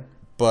 Yeah.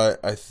 But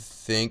I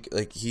think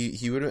like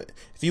he would,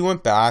 if he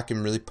went back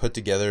and really put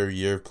together a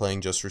year of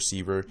playing just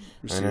receiver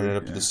and ended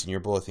up at the Senior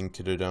Bowl, I think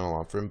could have done a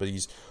lot for him. But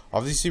he's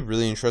obviously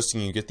really interesting.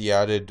 You get the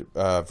added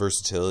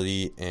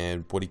versatility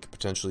and what he could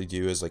potentially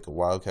do as like a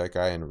wildcat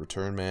guy and a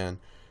return man.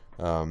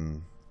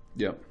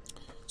 Yep.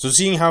 So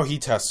seeing how he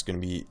tests is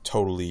going to be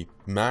totally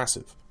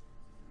massive.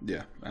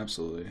 Yeah,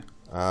 absolutely.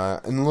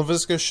 And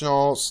Laviska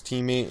Shenault's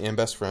teammate and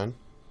best friend,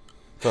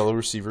 fellow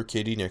receiver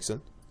Katie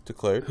Nixon,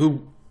 declared.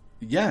 Who,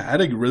 yeah, had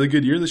a really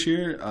good year this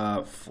year.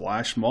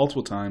 Flashed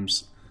multiple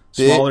times.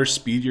 Smaller,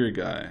 speedier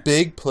guy.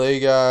 Big play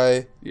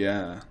guy.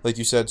 Yeah. Like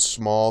you said,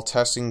 small.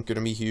 Testing going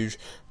to be huge.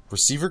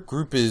 Receiver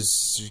group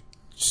is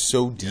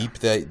so deep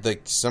that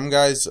like some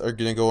guys are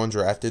going to go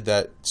undrafted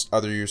that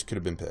other years could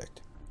have been picked.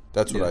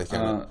 That's what I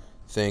kind of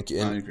think.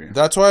 And I agree.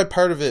 That's why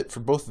part of it for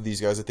both of these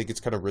guys, I think it's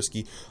kind of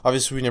risky.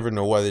 Obviously, we never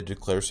know why they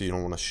declare, so you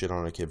don't want to shit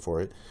on a kid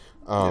for it.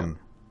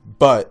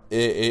 But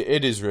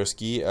it is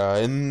risky,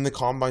 and the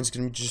combine's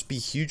going to just be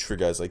huge for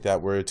guys like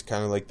that, where it's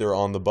kind of like they're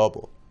on the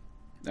bubble.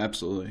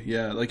 Absolutely,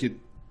 yeah. Like it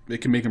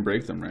can make and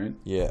break them, right?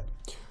 Yeah.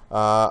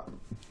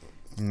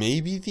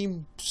 Maybe the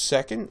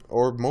second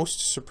or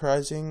most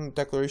surprising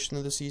declaration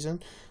of the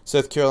season: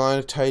 South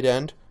Carolina tight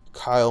end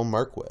Kyle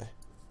Markway,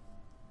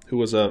 who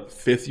was a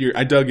fifth-year.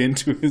 I dug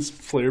into his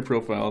player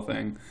profile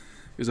thing.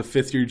 He was a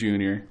fifth-year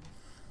junior.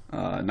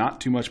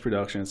 Not too much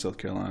production in South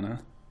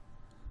Carolina.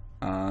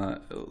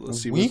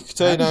 Let's see. Weak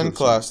tight end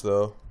class,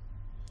 though.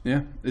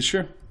 Yeah, it's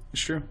true.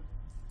 It's true.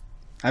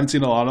 I haven't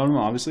seen a lot on him,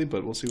 obviously,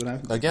 but we'll see what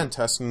happens. Again,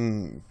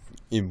 testing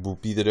it will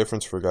be the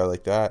difference for a guy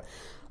like that.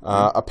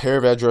 A pair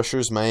of edge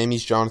rushers: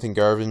 Miami's Jonathan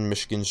Garvin,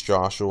 Michigan's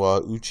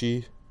Joshua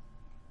Uche.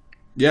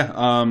 Yeah,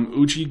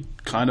 Uche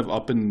kind of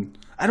up and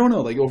I don't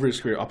know, like over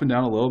his career, up and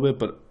down a little bit,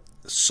 but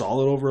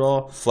solid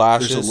overall.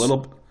 Flashes. There's a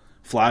little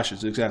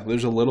flashes, exactly.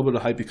 There's a little bit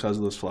of hype because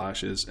of those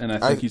flashes, and I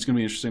think he's going to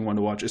be an interesting one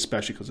to watch,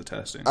 especially because of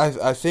testing.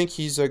 I think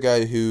he's a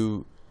guy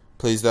who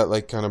plays that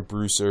like kind of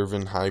Bruce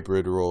Irvin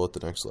hybrid role at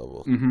the next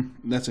level.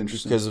 Mm-hmm. That's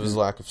interesting because of his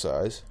lack of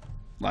size.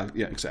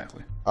 Yeah,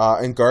 exactly.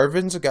 And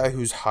Garvin's a guy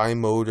who's high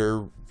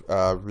motor,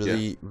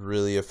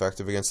 really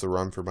effective against the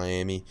run for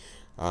Miami.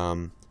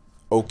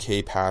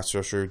 Okay pass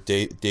rusher,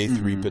 day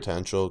 3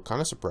 potential.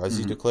 Kind of surprised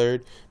he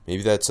declared.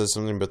 Maybe that says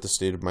something about the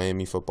state of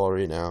Miami football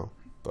right now.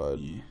 But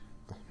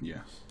yeah.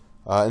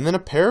 And then a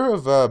pair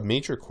of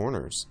major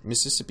corners: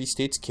 Mississippi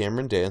State's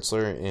Cameron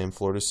Dantzler and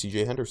Florida's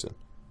C.J. Henderson.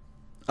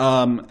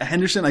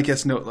 Henderson, I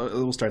guess. No,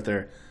 we'll start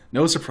there.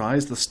 No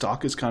surprise, the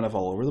stock is kind of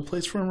all over the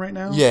place for him right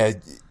now. Yeah,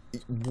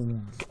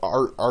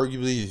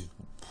 arguably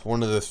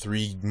one of the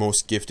 3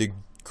 most gifted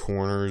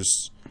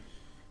corners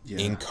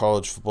in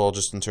college football,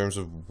 just in terms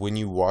of when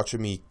you watch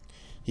him, he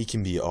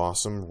can be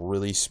awesome,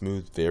 really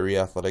smooth, very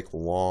athletic,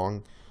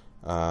 long.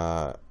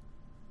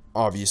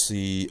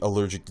 Obviously,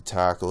 allergic to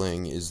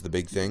tackling is the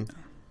big thing.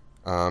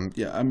 I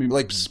mean,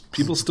 like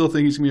people still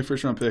think he's gonna be a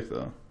first-round pick,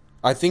 though.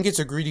 I think it's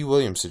a Greedy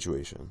Williams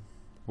situation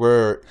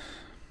where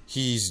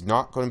he's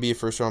not going to be a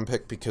first-round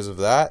pick because of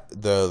that,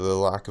 the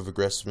lack of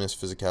aggressiveness,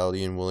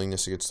 physicality, and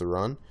willingness against the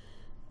run.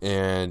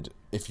 And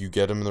if you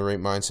get him in the right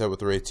mindset with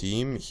the right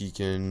team, he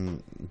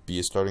can be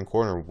a starting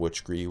corner,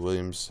 which Greedy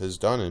Williams has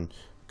done and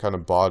kind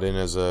of bought in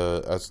as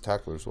a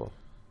tackler as well.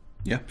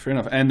 Yeah, fair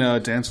enough. And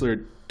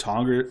Dantzler,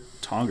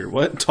 Tonger,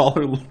 what?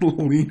 Taller, little,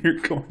 leaner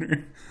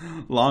corner.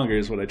 Longer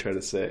is what I try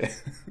to say.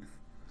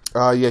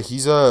 Yeah,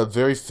 he's a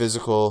very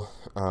physical.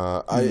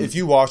 If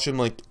you watch him,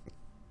 like,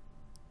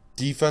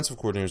 defensive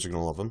coordinators are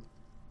going to love him.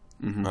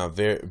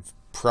 Very,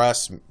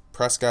 press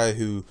guy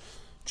who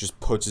just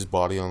puts his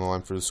body on the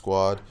line for the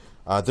squad.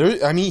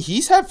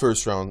 He's had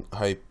first round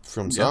hype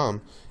from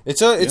some.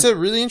 It's a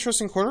really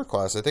interesting corner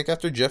class. I think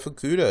after Jeff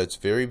Okuda, it's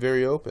very,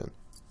 very open.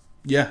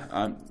 Yeah,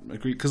 I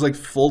agree. Because like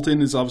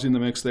Fulton is obviously in the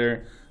mix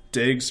there.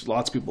 Diggs,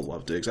 lots of people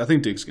love Diggs. I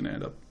think Diggs is going to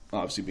end up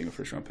obviously being a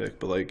first round pick.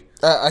 But like,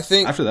 I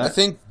think after that, I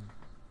think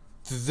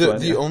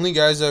the only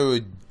guys I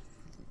would.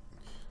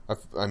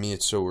 I mean,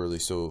 it's so early,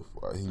 so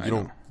you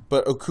don't.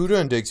 But Okuda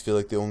and Diggs feel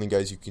like the only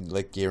guys you can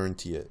like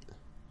guarantee it.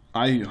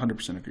 I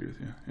 100% agree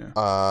with you. Yeah.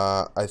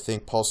 I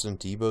think Paulson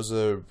Debo's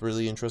a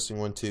really interesting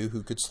one too,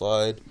 who could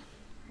slide.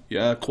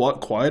 Yeah,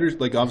 quieter.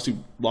 Like obviously,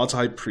 lots of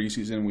hype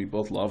preseason. We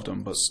both loved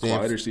him, but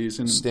quieter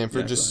season.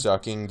 Stanford just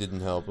sucking didn't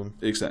help him.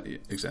 Exactly.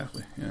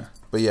 Yeah.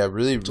 But yeah,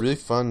 really, really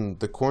fun.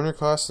 The corner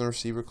class and the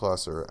receiver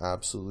class are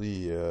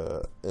absolutely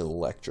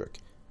electric.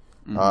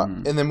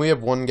 And then we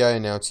have one guy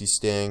announced he's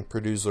staying.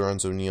 Purdue's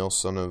Lorenzo Neal,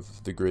 son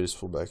of the greatest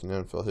fullback in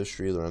NFL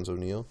history, Lorenzo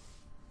Neal.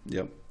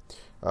 Yep.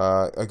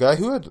 A guy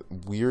who had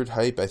weird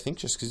hype, I think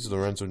just because he's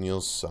Lorenzo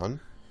Neal's son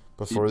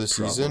before the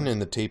season,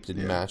 and the tape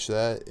didn't match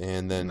that,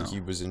 and then he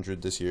was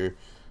injured this year.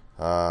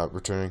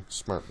 Returning,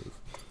 smart move.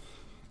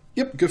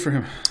 Yep, good for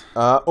him.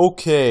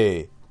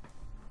 Okay.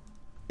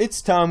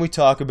 It's time we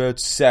talk about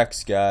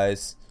sex,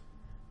 guys.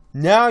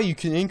 Now you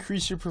can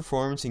increase your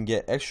performance and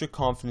get extra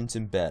confidence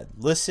in bed.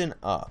 Listen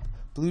up.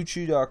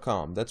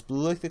 BlueChew.com. That's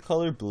blue like the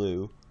color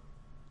blue.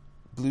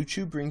 Blue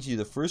Chew brings you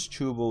the first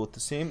chewable with the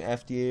same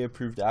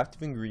FDA-approved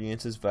active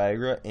ingredients as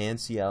Viagra and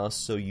Cialis,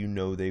 so you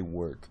know they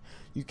work.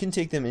 You can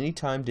take them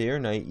anytime, day or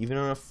night, even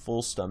on a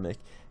full stomach.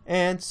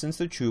 And, since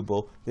they're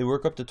chewable, they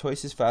work up to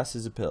twice as fast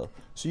as a pill,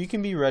 so you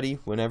can be ready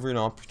whenever an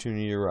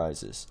opportunity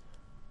arises.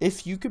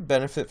 If you could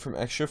benefit from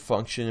extra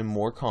function and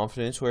more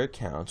confidence where it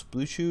counts,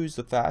 Blue Chew is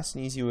the fast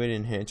and easy way to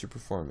enhance your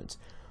performance.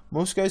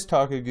 Most guys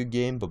talk a good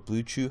game, but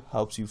Blue Chew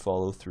helps you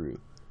follow through.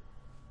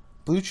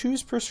 Blue Chew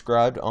is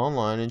prescribed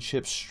online and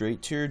shipped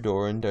straight to your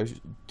door in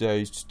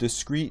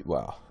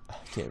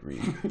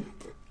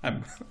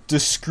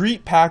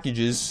discreet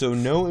packages, so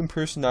no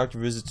in-person doctor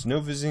visits, no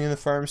visiting in the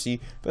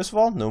pharmacy. Best of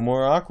all, no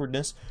more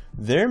awkwardness.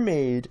 They're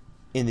made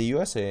in the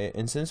USA,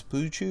 and since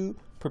Blue Chew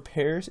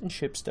prepares and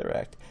ships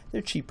direct,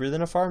 they're cheaper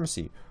than a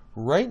pharmacy.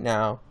 Right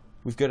now,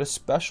 we've got a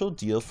special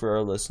deal for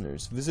our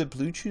listeners. Visit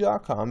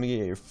BlueChew.com and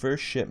get your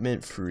first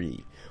shipment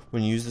free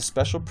when you use the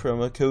special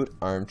promo code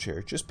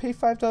ARMCHAIR. Just pay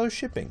 $5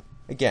 shipping.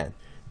 Again,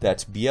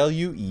 that's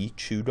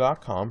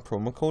BlueChew.com,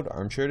 promo code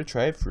ARMCHAIR to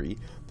try it free.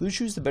 Blue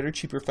Chew is the better,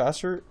 cheaper,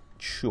 faster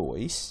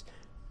choice.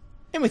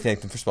 And we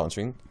thank them for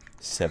sponsoring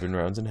 7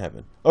 Rounds in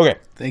Heaven. Okay.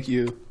 Thank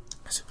you.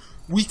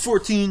 Week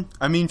 15,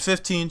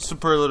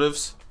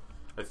 superlatives,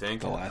 I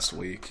think. The last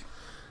week.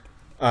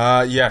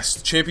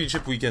 Yes,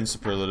 championship weekend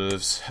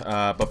superlatives.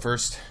 But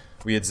first,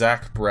 we had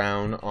Zach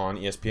Brown on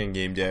ESPN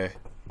Game Day,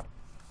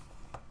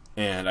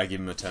 and I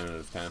gave him a 10 out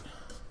of 10.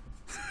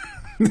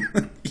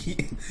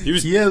 He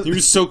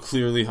was so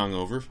clearly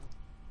hungover.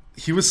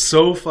 He was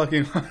so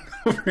fucking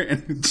hungover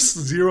and just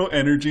zero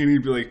energy, and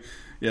he'd be like,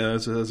 "Yeah,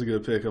 that's a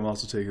good pick. I'm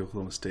also taking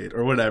Oklahoma State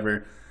or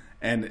whatever."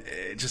 And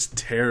it just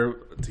terrible.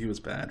 He was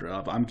bad,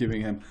 Rob. I'm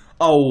giving him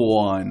a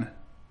 1.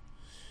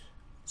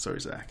 Sorry,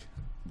 Zach.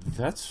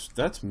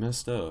 That's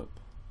messed up.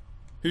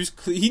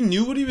 He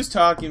knew what he was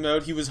talking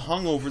about. He was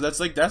hungover.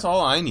 That's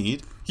all I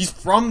need. He's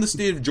from the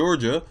state of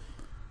Georgia.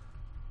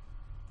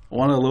 I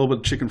want a little bit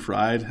of chicken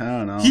fried. I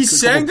don't know. He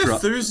sang the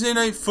Thursday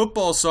Night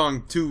Football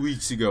song 2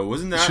 weeks ago.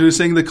 Wasn't that? Should have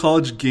sang the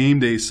College Game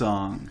Day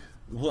song.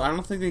 Well, I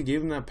don't think they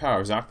gave him that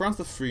power. Zach Brown's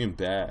the freaking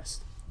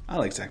best. I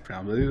like Zach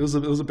Brown, but it was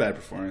a bad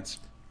performance.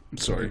 I'm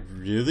sorry.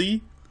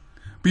 Really?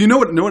 But you know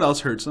what else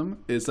hurts him?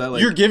 Is that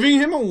like you're giving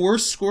him a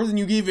worse score than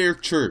you gave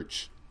Eric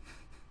Church.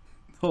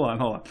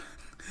 Hold on.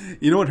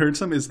 You know what hurts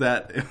him is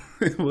that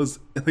it was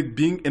like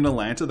being in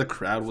Atlanta. The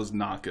crowd was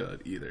not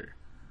good either.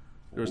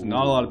 There was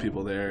not a lot of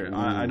people there.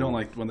 I don't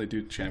like when they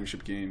do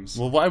championship games.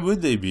 Well, why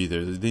would they be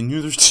there? They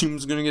knew their team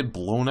was going to get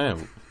blown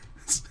out.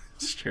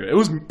 It's true.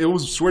 It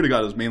was. Swear to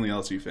God, it was mainly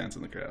LSU fans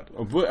in the crowd.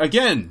 But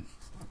again,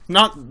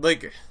 not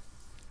like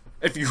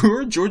if you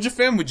were a Georgia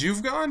fan, would you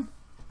have gone?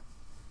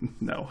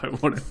 No, I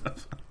wouldn't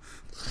have.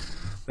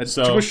 That's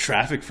too much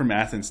traffic from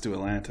Athens to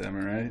Atlanta. Am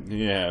I right?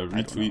 Yeah.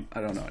 Retweet.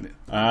 I don't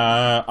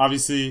know.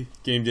 Obviously,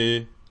 game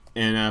day,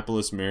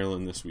 Annapolis,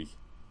 Maryland this week.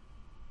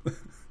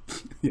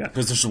 Yeah,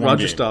 because there's one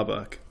Roger game.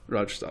 Staubach.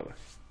 That's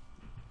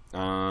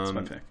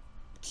my pick.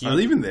 Are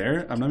they even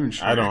there? I'm not even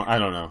sure. I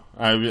don't know.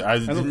 I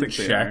didn't think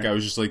check. they are. I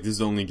was just like, this is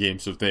the only game.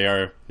 So if they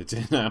are, it's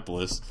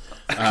Annapolis.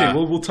 Okay,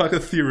 we'll talk a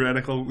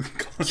theoretical.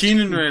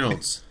 Keenan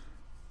Reynolds.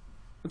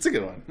 That's a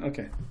good one.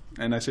 Okay,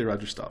 and I say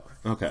Roger Staubach.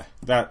 Okay,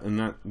 that's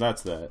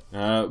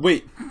that.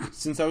 Wait,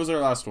 since that was our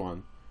last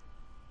one,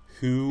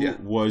 who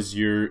was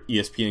your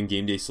ESPN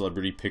Game Day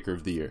celebrity picker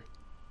of the year?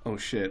 Oh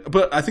shit!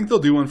 But I think they'll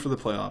do one for the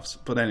playoffs.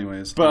 But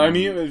anyways, I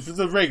mean, for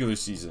the regular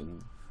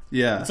season,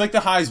 yeah, it's like the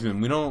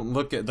Heisman. We don't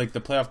look at like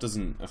the playoff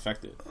doesn't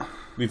affect it.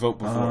 We vote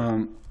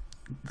before.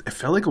 It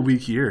felt like a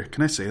weak year.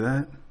 Can I say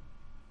that?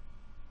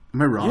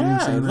 Am I wrong in Yeah,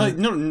 saying like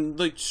that? no,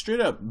 like straight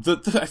up.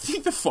 I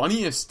think the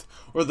funniest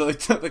or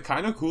the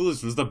kind of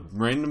coolest was the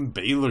random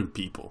Baylor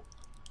people.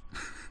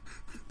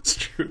 It's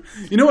true.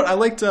 You know what? I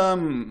liked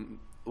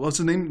what's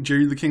his name?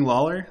 Jerry the King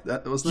Lawler.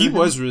 That was He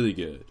was really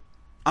good.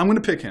 I'm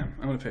gonna pick him.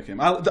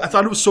 I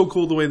thought it was so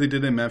cool the way they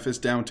did it in Memphis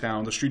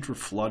downtown. The streets were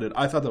flooded.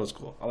 I thought that was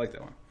cool. I like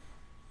that one.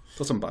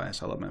 Plus, I'm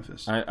biased. I love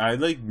Memphis. I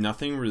like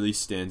nothing really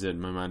stands out in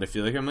my mind. I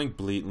feel like I'm like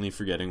blatantly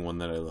forgetting one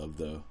that I love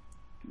though.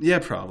 Yeah,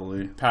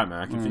 probably. Pat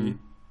McAfee.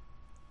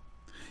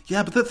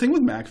 Yeah, but the thing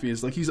with McAfee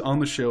is like he's on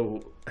the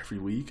show every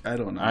week. I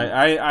don't know.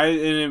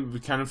 And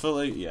it kind of felt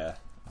like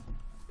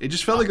It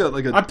just felt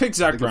like a. I picked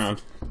Zach Brown.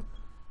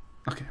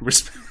 Okay,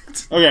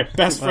 respect. Okay,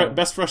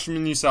 best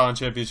freshman you saw on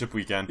championship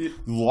weekend.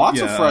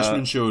 Lots of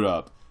freshmen showed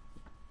up.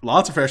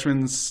 Lots of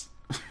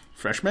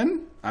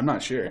freshmen. I'm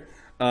not sure.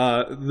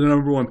 The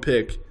number one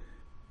pick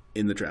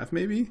in the draft,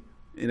 maybe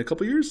in a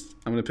couple years.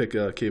 I'm gonna pick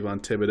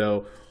Kayvon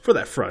Thibodeau for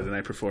that Friday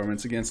night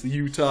performance against the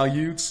Utah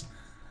Utes.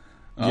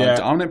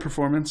 Dominant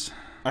performance.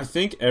 I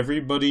think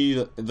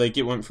everybody like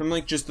it went from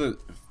like just the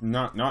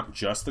not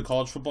just the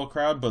college football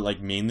crowd, but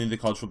like mainly the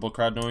college football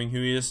crowd knowing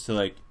who he is to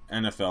like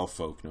NFL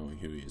folk knowing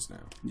who he is now.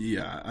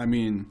 Yeah, I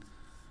mean,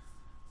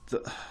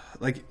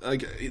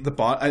 the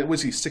bot.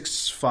 Was he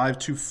 6'5",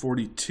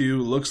 242?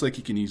 Looks like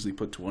he can easily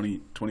put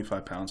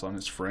 25 pounds on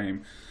his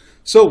frame.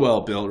 So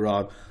well built,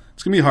 Rob.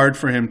 It's gonna be hard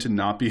for him to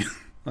not be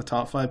a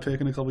top 5 pick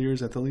in a couple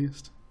years at the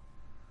least.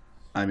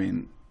 I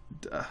mean,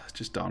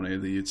 just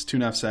dominated the Utes.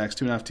 2.5 sacks,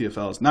 2.5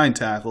 TFLs, 9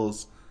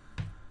 tackles.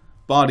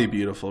 Body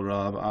beautiful,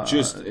 Rob.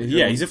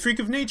 He's a freak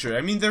of nature.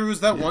 I mean, there was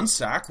that one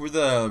sack where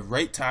the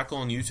right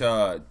tackle in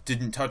Utah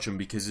didn't touch him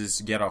because his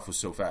get-off was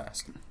so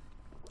fast.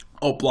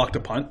 Oh, blocked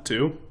a punt,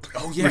 too.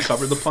 Oh, yeah.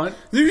 Recovered the punt.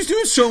 He was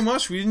doing so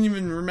much, we didn't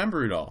even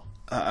remember it all.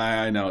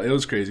 I know. It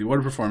was crazy. What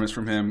a performance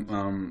from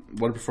him.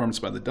 What a performance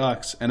by the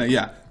Ducks. And,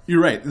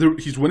 you're right.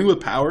 He's winning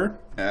with power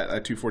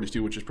at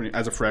 242, which is pretty,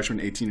 as a freshman,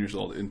 18 years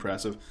old,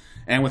 impressive.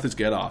 And with his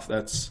get-off,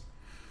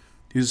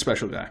 he's a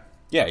special guy.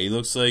 Yeah, he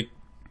looks like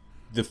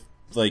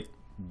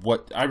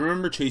what I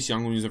remember Chase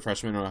Young when he was a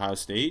freshman at Ohio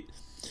State,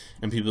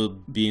 and people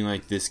being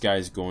like, "This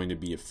guy's going to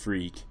be a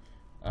freak."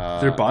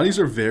 Their bodies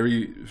are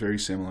very, very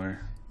similar.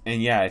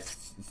 And yeah, if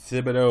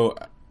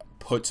Thibodeau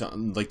puts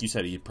on, like you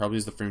said, he probably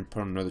has the frame to put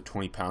on another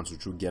 20 pounds,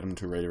 which would get him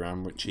to right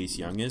around what Chase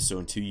Young is. So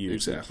in 2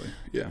 years, exactly,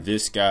 yeah,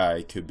 this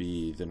guy could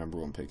be the number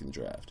one pick in the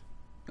draft.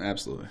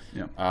 Absolutely,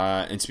 yeah.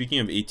 And speaking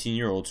of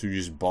 18-year-olds who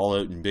just ball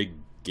out in big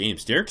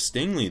games, Derek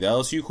Stingley, the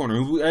LSU corner,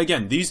 who,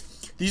 again, these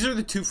are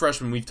the two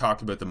freshmen we've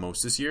talked about the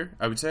most this year,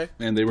 I would say.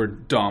 And they were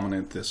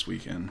dominant this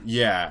weekend.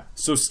 Yeah.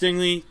 So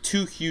Stingley,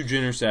 2 huge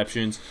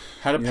interceptions,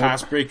 had a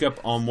pass breakup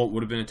on what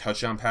would have been a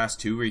touchdown pass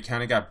too, where he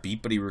kind of got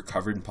beat, but he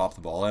recovered and popped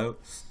the ball out.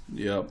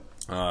 Yep.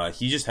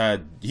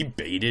 He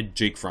baited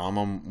Jake Fromm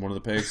on one of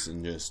the picks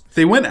and just...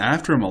 They went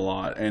after him a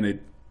lot, and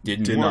it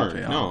did work. not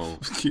pay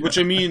off. Which,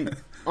 I mean,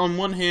 on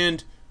one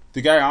hand,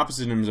 the guy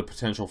opposite him is a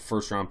potential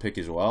first-round pick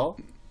as well.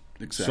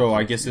 Exactly. So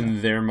I guess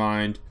in their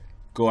mind,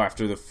 go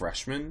after the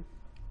freshman.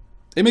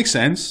 It makes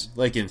sense.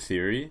 Like in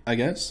theory. I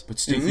guess. But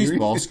Stingley's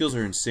ball skills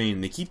are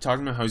insane. They keep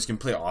talking about how he's going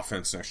to play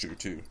offense next year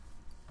too.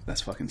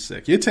 That's fucking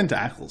sick. He had 10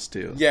 tackles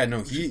too. Yeah,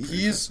 no,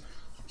 he's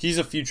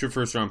a future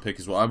first-round pick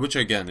as well. Which,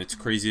 again, it's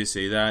crazy to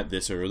say that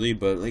this early,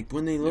 but like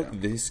when they look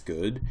this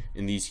good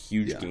in these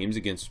huge games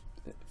against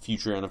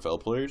future NFL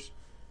players.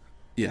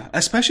 Yeah,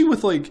 especially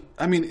with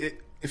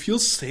it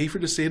feels safer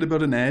to say it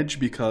about an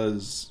edge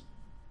because...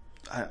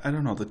 I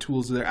don't know, the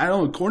tools are there. I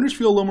don't know, corners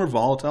feel a little more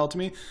volatile to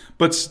me,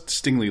 but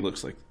Stingley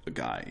looks like a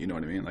guy, you know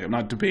what I mean? Like, I'm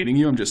not debating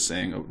you, I'm just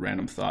saying a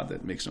random thought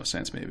that makes no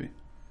sense, maybe.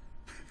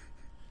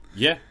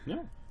 Yeah.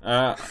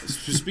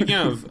 Speaking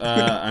of,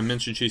 I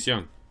mentioned Chase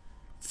Young.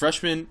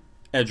 Freshman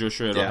edge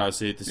rusher at Ohio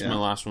State. This is my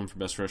last one for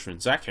best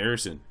freshman. Zach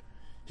Harrison.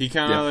 He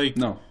kind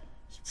of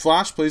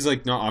Flash plays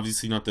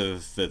obviously not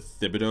the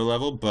Thibodeau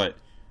level, but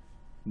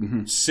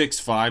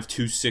 6'5",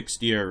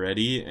 260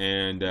 already,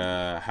 and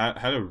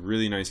had a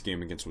really nice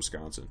game against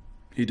Wisconsin.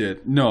 He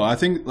did. No, I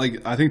think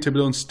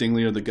Thibodeau and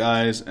Stingley are the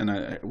guys, and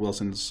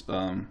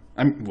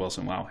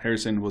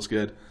Harrison was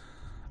good.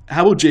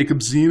 How about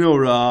Jacob Zeno,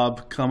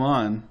 Rob? Come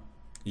on.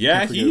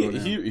 Yeah, he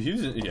was.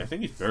 I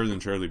think he's better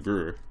than Charlie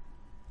Brewer.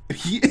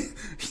 He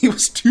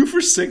was 2 for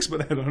 6,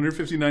 but had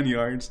 159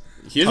 yards.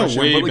 He has a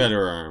way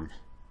better arm.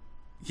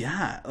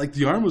 Yeah,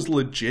 the arm was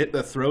legit.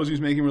 The throws he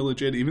was making were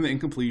legit. Even the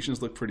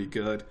incompletions looked pretty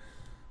good.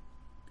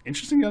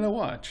 Interesting guy to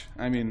watch.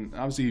 I mean,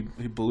 obviously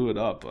he blew it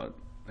up, but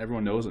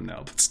everyone knows him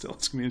now. But still,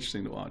 it's going to be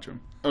interesting to watch him.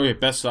 Okay,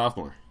 best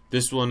sophomore.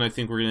 This one, I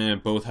think we're going to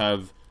both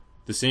have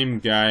the same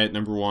guy at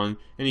number 1,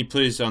 and he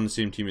plays on the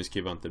same team as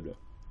Kayvon Thibodeau.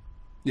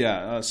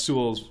 Yeah,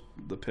 Sewell's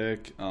the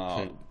pick.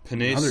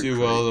 Penei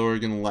Sewell, the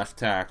Oregon left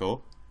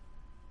tackle.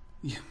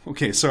 Yeah,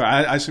 okay, sorry.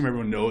 I assume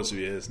everyone knows who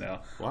he is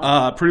now.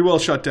 Wow. Pretty well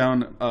shut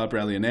down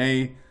Bradley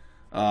Anae.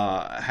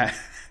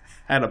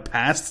 Had a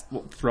pass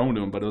thrown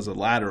to him, but it was a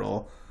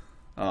lateral.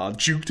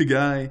 Juked a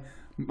guy.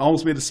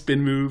 Almost made a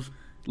spin move.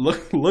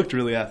 Looked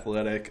really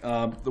athletic.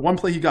 The one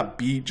play he got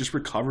beat, just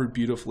recovered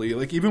beautifully.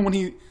 Even when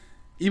he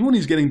even when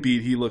he's getting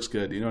beat, he looks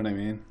good. You know what I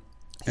mean?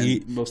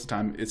 And most of the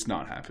time, it's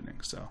not happening.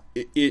 So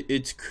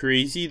it's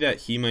crazy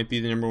that he might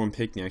be the number 1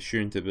 pick next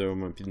year, and Thibodeau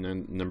might be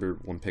the number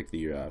 1 pick the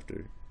year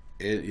after.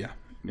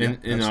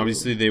 And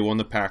obviously they won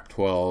the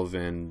Pac-12,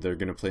 and they're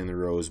going to play in the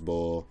Rose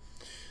Bowl.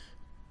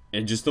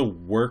 And just the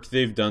work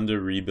they've done to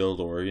rebuild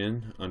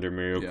Oregon under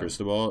Mario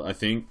Cristobal, I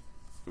think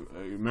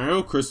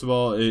Mario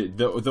Cristobal,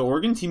 the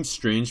Oregon team's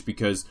strange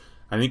because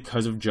I think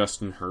because of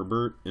Justin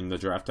Herbert in the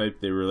draft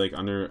type, they were like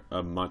under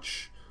a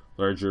much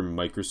larger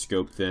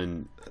microscope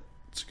than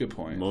that's a good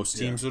point. Most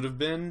teams would have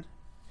been.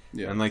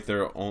 Yeah, and like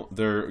they're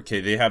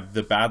okay. They have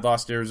the bad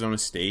loss to Arizona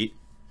State,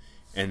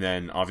 and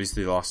then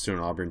obviously lost to an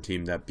Auburn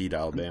team that beat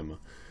Alabama.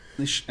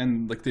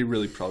 And like they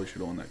really probably should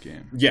have won that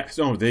game. Yes,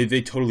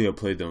 they totally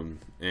outplayed them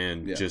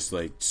and just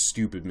like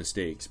stupid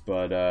mistakes,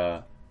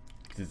 but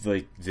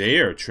like they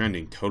are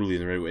trending totally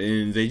in the right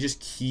way, and they just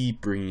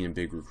keep bringing in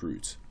big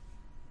recruits.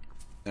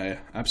 Yeah,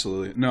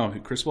 absolutely. No,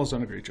 Cristobal's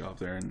done a great job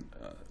there, and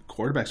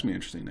quarterback's gonna be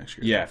interesting next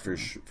year. Yeah, for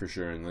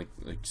sure. And like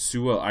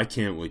Sewell, I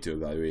can't wait to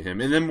evaluate him.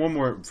 And then one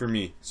more for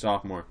me,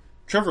 sophomore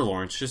Trevor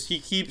Lawrence. Just he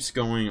keeps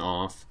going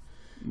off.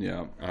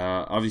 Yeah.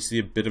 Obviously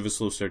a bit of a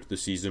slow start to the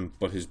season,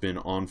 but has been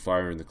on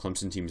fire, and the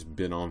Clemson team's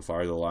been on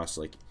fire the last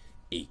like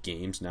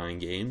 9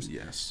 games.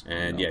 Yes.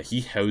 And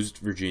he housed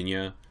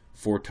Virginia,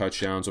 4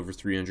 touchdowns, over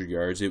 300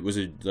 yards. It was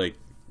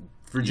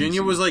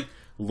Virginia was like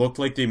looked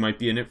like they might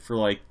be in it for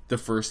like the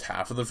first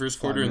half of the first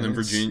quarter, and then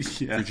Virginia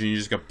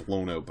just got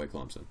blown out by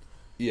Clemson.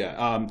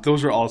 Yeah.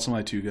 Those are also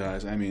my 2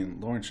 guys. I mean,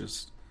 Lawrence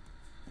just,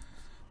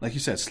 like you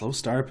said, slow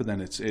start, but then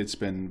it's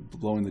been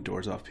blowing the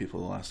doors off people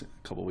the last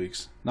couple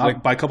weeks. Not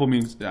like, by couple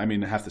means, I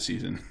mean half the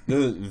season.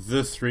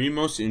 The 3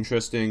 most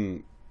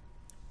interesting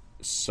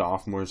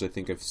sophomores I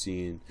think I've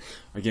seen.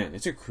 Again,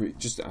 it's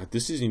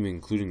this isn't even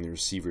including the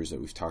receivers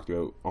that we've talked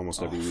about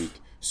almost every week.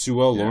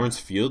 Sewell, Lawrence,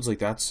 Fields, like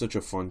that's such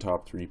a fun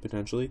top 3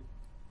 potentially.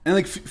 And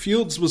like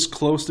Fields was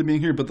close to being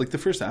here, but like the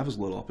first half was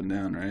a little up and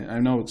down, right? I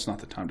know it's not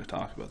the time to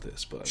talk about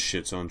this, but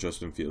shits on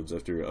Justin Fields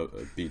after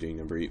beating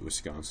number 8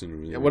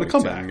 Wisconsin. Yeah, what a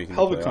comeback!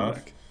 Hell of a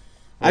comeback. Okay.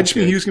 I just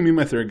mean he was gonna be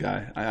my 3rd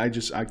guy.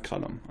 I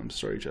cut him. I'm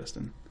sorry,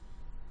 Justin.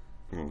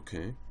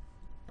 Okay.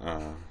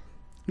 I'm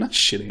not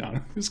shitting on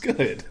him. It was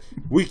good.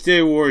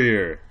 Weekday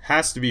Warrior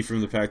has to be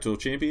from the Pac-12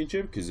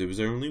 championship because it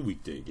was our only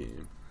weekday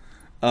game.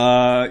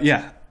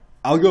 Yeah,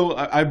 I'll go.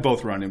 I have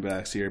both running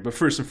backs here, but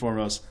first and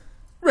foremost,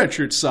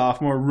 redshirt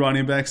sophomore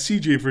running back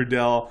C.J.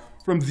 Verdell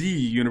from the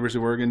University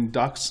of Oregon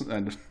Ducks.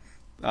 And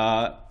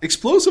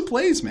explosive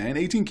plays, man.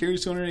 18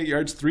 carries, 208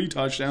 yards, 3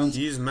 touchdowns.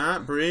 He's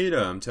Matt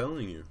Breida, I'm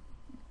telling you.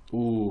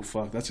 Ooh,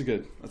 fuck. That's a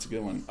good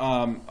one.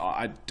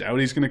 I doubt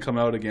he's going to come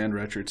out again,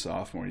 redshirt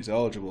sophomore. He's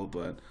eligible,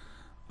 but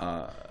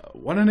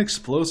what an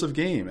explosive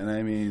game. And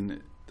I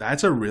mean,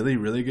 that's a really,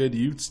 really good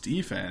Utes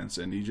defense,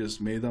 and he just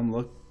made them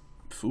look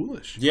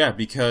foolish. Yeah,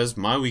 because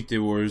my weekday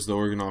Warriors, the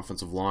Oregon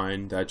offensive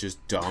line, that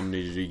just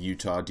dominated a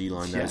Utah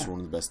D-line that is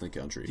one of the best in the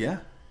country. Yeah,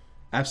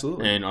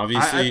 absolutely. And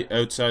obviously,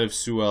 outside of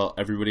Sewell,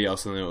 everybody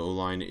else on the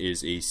O-line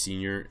is a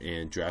senior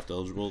and draft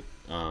eligible.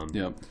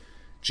 Yep.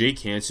 Jake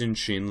Hansen,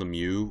 Shane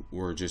Lemieux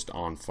were just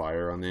on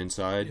fire on the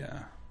inside.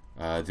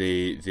 Yeah.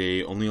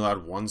 They only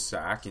allowed 1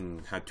 sack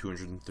and had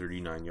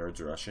 239 yards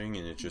rushing,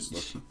 and it just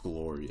looked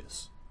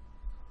glorious.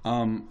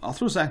 I'll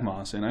throw Zach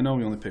Moss in. I know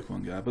we only picked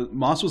 1 guy, but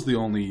Moss was the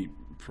only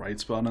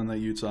bright spot on that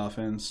Utes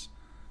offense.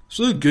 It's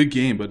really a good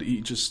game, but he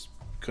just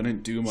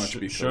couldn't do much.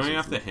 Showing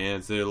off the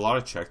hands, there are a lot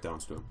of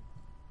checkdowns to him.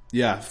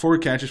 Yeah, 4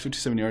 catches,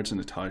 57 yards,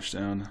 and a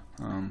touchdown.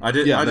 I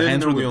didn't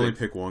know we only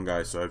pick 1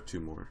 guy, so I have 2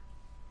 more.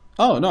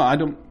 Oh, no, I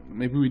don't.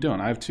 Maybe we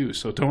don't. I have 2,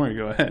 so don't worry.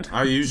 Go ahead.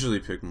 I usually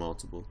pick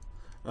multiple.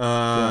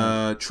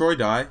 Troy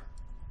Dye.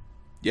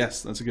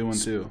 Yes, that's a good one,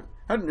 too.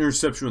 Had an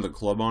interception with a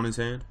club on his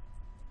hand.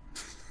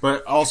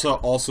 But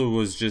also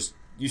was just,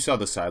 you saw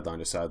the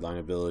sideline-to-sideline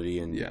ability,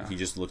 and he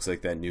just looks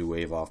like that new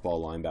wave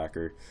off-ball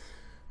linebacker.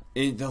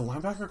 The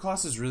linebacker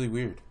class is really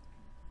weird.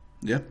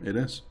 Yeah, it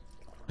is.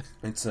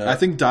 It's. I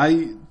think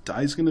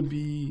Dye's going to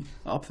be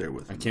up there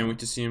with him. I can't wait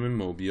to see him in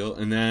Mobile.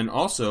 And then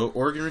also,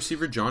 Oregon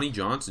receiver Johnny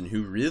Johnson,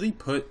 who really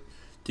put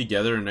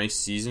together a nice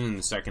season in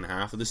the second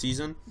half of the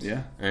season.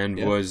 Yeah. And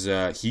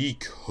he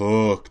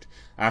cooked.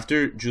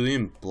 After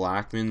Julian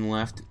Blackman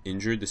left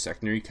injured, the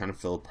secondary kind of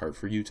fell apart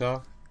for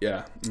Utah.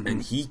 Yeah. Mm-hmm.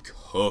 And he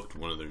cooked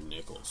one of their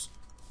nickels.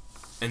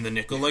 And the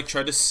nickel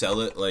tried to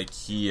sell it like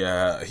he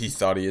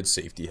thought he had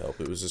safety help.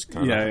 It was just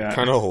kind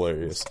of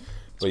hilarious.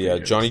 But yeah,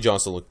 Johnny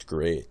Johnson looked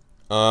great.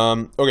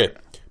 Okay,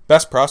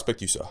 best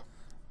prospect you saw.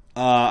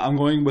 I'm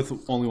going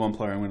with only 1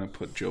 player. I'm going to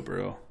put Joe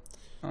Burrow,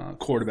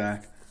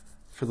 quarterback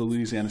for the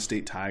Louisiana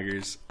State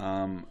Tigers.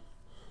 I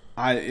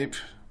think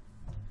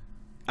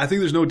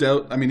there's no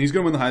doubt. I mean, he's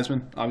going to win the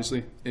Heisman.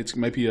 Obviously, it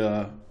might be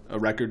a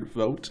record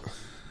vote.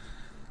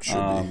 Should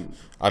be.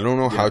 I don't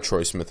know how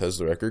Troy Smith has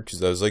the record, because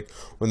that was like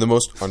one of the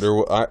most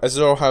as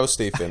an Ohio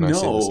State fan, I say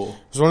this. It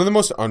was one of the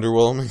most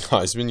underwhelming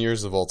Heisman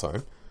years of all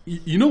time.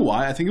 You know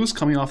why? I think it was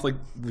coming off like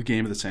the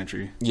game of the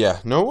century. Yeah,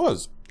 no, it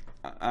was.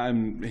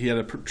 He had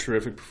a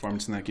terrific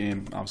performance in that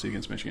game, obviously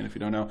against Michigan, if you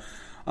don't know.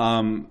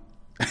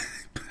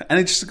 And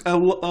it's just a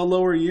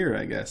lower year,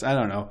 I guess. I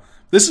don't know.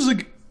 This is a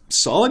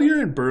solid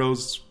year, and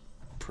Burrow's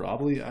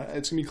probably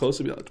it's gonna be close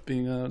to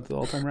being the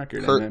all-time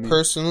record.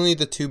 Personally,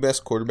 the two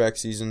best quarterback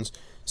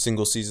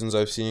single seasons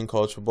I've seen in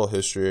college football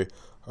history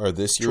are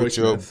this year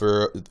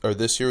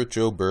with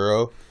Joe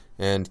Burrow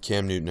and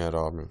Cam Newton at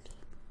Auburn.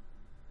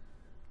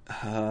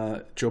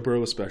 Joe Burrow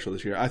was special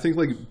this year. I think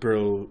like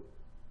Burrow.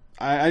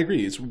 I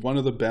agree. It's one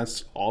of the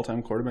best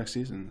all-time quarterback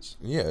seasons.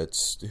 Yeah,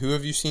 it's who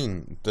have you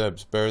seen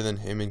that's better than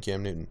him and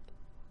Cam Newton?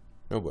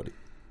 Nobody.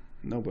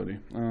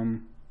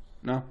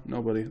 No,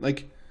 nobody.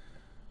 Like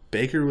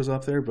Baker was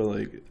up there, but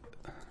like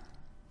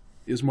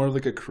it was more of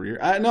like a career.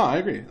 No, I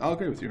agree. I'll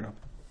agree with you, Rob.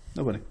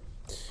 Nobody.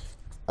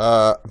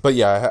 But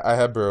yeah, I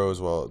had Burrow as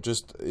well.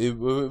 Just it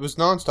was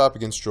nonstop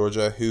against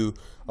Georgia, who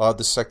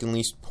the second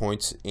least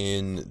points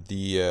in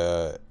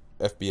the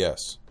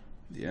FBS.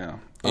 Yeah,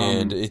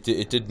 and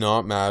it did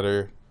not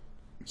matter.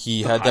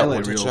 He had that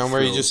one touchdown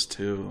where he just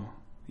too.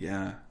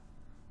 Yeah,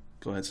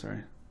 go ahead.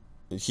 Sorry.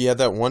 He had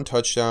that one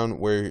touchdown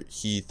where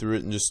he threw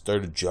it and just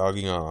started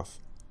jogging off.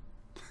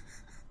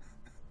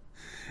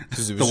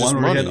 Because it was just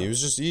money. It was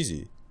just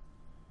easy.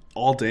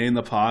 All day in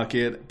the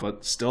pocket,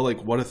 but still,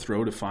 like, what a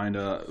throw to find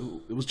it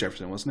was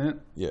Jefferson, wasn't it?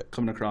 Yeah.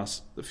 Coming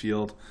across the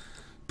field.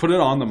 Put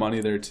it on the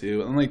money there,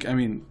 too. And, like, I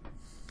mean,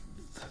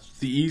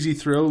 the easy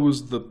throw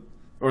was the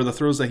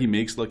throws that he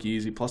makes look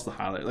easy, plus the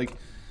highlight. Like,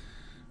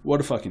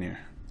 what a fucking year.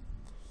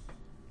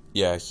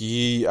 Yeah,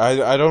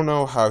 I don't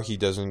know how he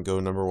doesn't go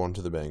number one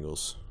to the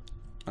Bengals.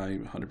 I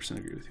 100%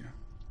 agree with you.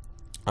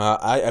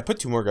 I put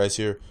two more guys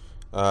here.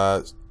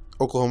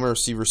 Oklahoma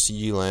receiver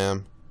CeeDee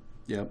Lamb.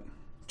 Yep.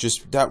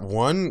 Just that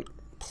one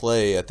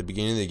play at the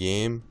beginning of the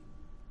game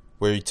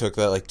where he took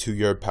that like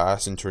 2-yard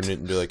pass and turned it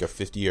into like a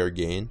 50-yard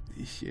gain.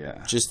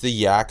 Yeah. Just the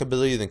yak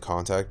ability and the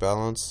contact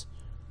balance.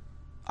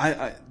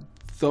 The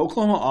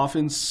Oklahoma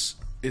offense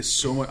is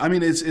so much. I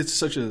mean, it's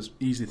such an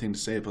easy thing to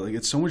say, but like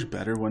it's so much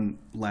better when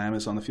Lamb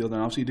is on the field. And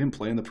obviously, he didn't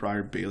play in the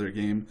prior Baylor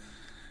game,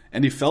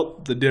 and he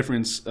felt the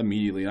difference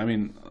immediately. I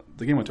mean,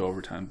 the game went to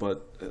overtime,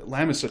 but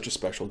Lamb is such a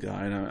special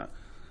guy, and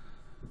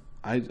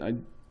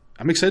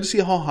I'm excited to see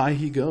how high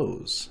he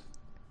goes.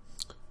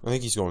 I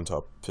think he's going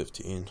top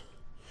 15.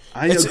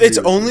 It's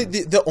only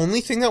the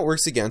only thing that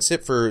works against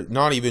it for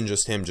not even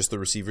just him, just the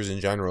receivers in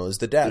general, is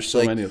the depth. There's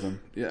so many of them.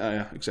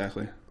 Yeah,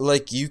 exactly.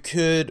 Like you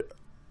could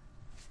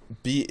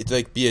be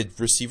a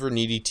receiver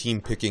needy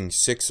team picking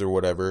 6 or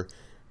whatever,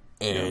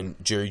 and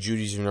Jerry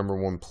Jeudy's your number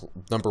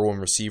one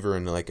receiver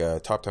and like a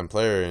top 10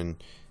 player,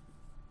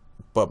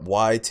 but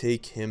why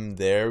take him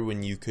there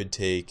when you could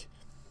take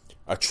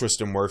a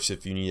Tristan Wirfs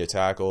if you need a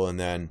tackle, and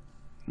then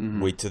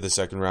wait to the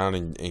second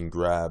round and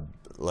grab,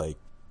 like,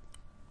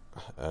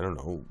 I don't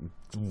know,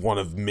 one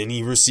of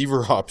many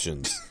receiver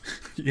options.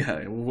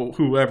 Yeah,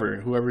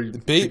 whoever.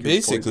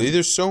 Basically,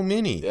 there's so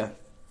many. Yeah,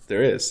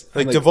 there is.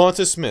 Like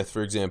Devonta Smith,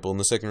 for example, in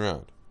the second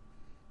round.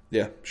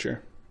 Yeah,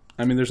 sure.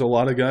 I mean, there's a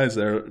lot of guys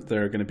that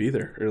are going to be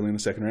there early in the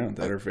second round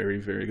that are very,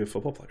 very good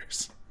football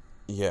players.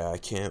 Yeah, I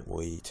can't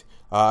wait.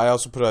 I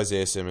also put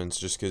Isaiah Simmons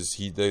just because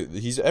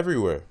he's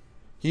everywhere.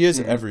 He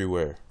is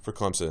everywhere for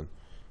Clemson.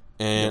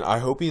 And I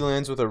hope he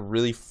lands with a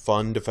really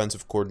fun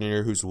defensive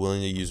coordinator who's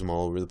willing to use him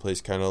all over the place,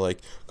 kind of like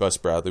Gus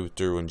Bradley with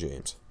Derwin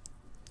James.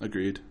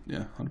 Agreed.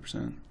 Yeah,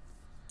 100%.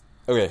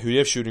 Okay, who do you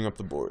have shooting up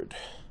the board?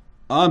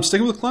 I'm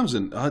sticking with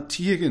Clemson.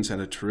 T. Higgins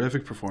had a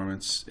terrific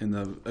performance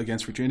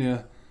against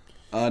Virginia.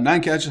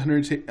 9 catches,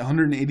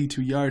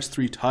 182 yards,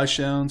 3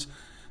 touchdowns.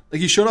 Like,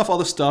 he showed off all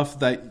the stuff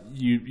that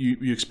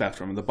you expect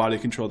from him: the body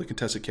control, the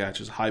contested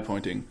catches, high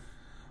pointing.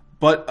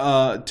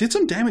 But did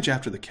some damage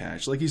after the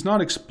catch. Like, he's not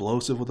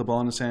explosive with the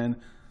ball in his hand,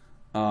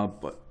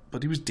 but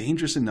he was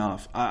dangerous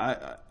enough.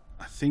 I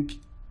think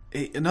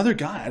another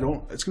guy.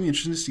 It's gonna be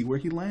interesting to see where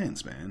he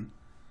lands, man.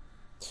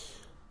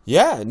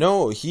 Yeah,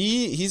 no,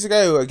 he's a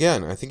guy who,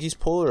 again, I think he's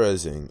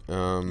polarizing.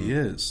 He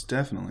is,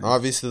 definitely.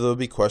 Obviously, there'll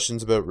be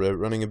questions about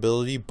running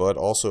ability, but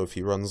also if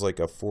he runs like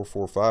a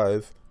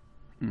 4.45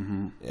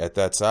 at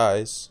that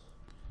size,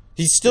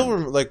 he's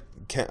still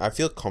I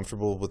feel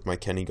comfortable with my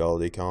Kenny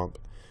Golladay comp.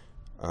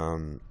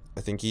 I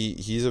think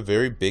he's a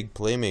very big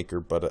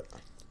playmaker, but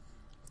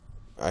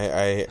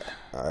I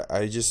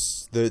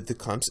just the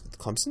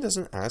Clemson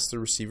doesn't ask the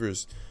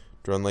receivers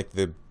to run like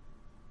the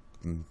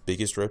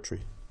biggest route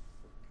tree.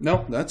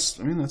 No, that's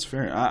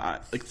fair. I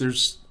like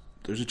there's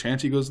a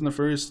chance he goes in the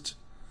first.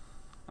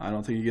 I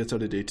don't think he gets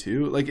out of day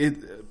 2. Like it's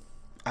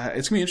gonna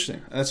be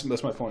interesting. That's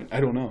my point. I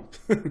don't know.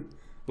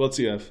 What's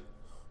he have?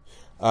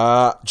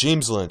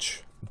 James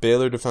Lynch,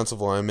 Baylor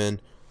defensive lineman.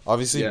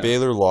 Obviously,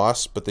 Baylor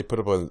lost, but they put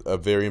up a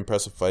very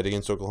impressive fight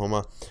against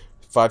Oklahoma.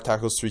 5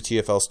 tackles, 3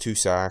 TFLs, 2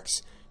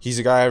 sacks. He's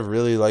a guy I've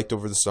really liked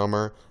over the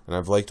summer, and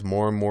I've liked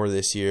more and more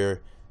this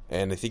year.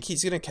 And I think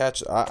he's going to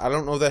catch... I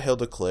don't know that he'll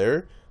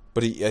declare,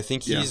 but I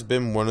think he's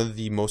been one of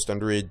the most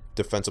underrated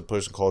defensive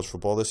players in college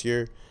football this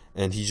year,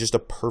 and he's just a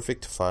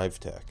perfect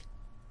 5-tech.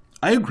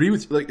 I agree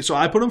with you. So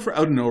I put him for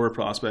out-of-nowhere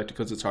prospect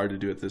because it's hard to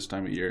do it this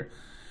time of year.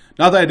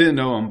 Not that I didn't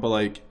know him,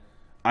 but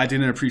I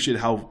didn't appreciate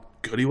how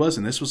good he was,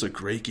 and this was a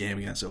great game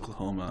against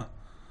Oklahoma.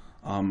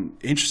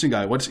 Interesting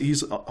guy.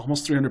 He's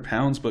almost 300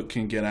 pounds, but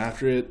can get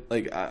after it.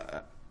 Like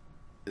I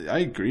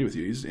agree with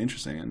you. He's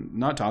interesting and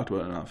not talked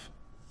about enough.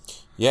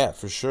 Yeah,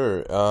 for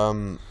sure.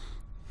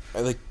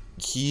 I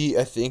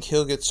think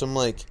he'll get some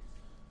like.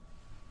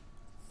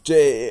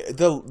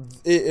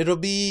 It'll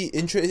be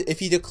interesting if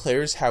he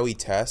declares how he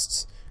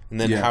tests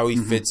and then how he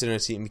fits in a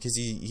team, because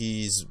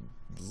he's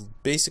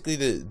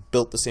basically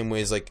built the same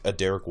way as like a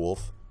Derek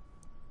Wolf.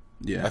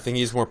 Yeah, I think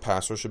he has more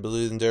pass rush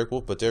ability than Derek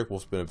Wolf, but Derek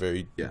Wolf's been a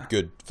very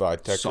good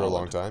 5-tech for a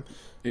long time.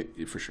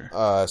 For sure.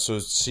 So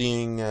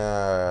seeing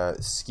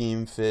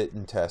scheme fit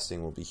and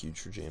testing will be huge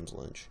for James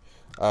Lynch.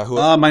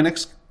 My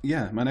next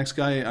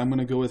guy, I'm going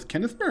to go with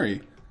Kenneth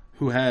Murray,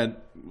 who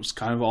was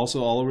kind of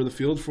also all over the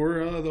field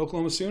for the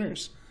Oklahoma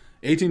Sooners.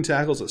 18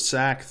 tackles, a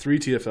sack, 3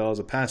 TFLs,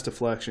 a pass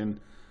deflection.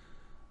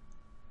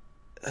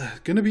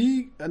 Going to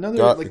be another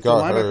the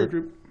linebacker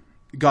group.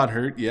 Got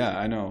hurt, yeah,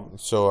 I know.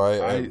 So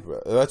I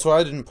that's why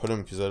I didn't put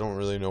him, because I don't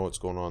really know what's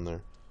going on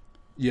there.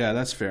 Yeah,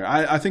 that's fair.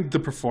 I think the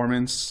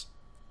performance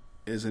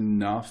is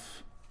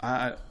enough.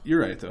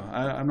 You're right, though.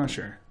 I'm not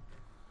sure.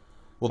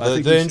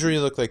 Well, the injury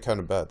looked like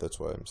kind of bad. That's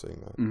why I'm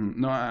saying that.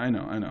 No, I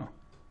know.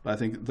 But I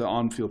think the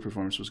on-field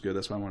performance was good.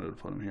 That's why I wanted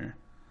to put him here.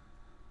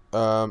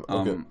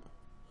 Okay.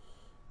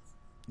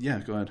 Yeah,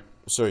 go ahead.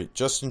 Sorry,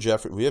 Justin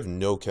Jefferson. We have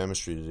no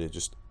chemistry today,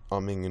 just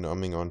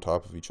umming on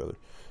top of each other.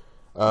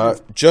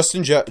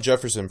 Justin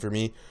Jefferson, for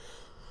me,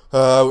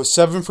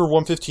 7 for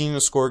 115 in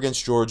a score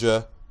against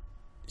Georgia.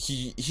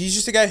 He's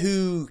just a guy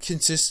who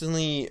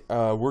consistently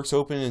works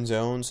open in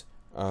zones,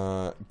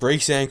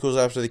 breaks ankles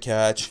after the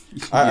catch.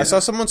 I saw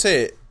someone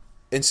say,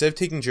 instead of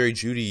taking Jerry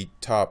Jeudy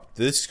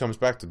this comes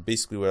back to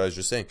basically what I was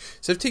just saying.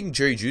 Instead of taking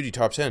Jerry Jeudy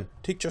top 10,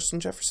 take Justin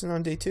Jefferson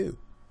on day 2.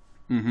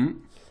 Mm-hmm.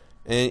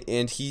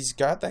 And he's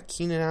got that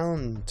Keenan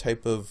Allen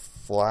type of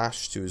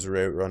flash to his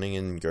route running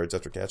and yards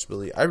after catch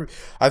ability.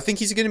 I think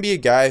he's going to be a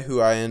guy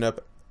who I end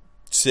up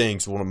saying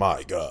is one of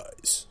my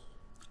guys.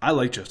 I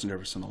like Justin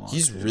Jefferson a lot.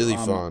 He's really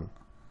fun.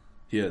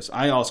 He is.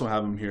 I also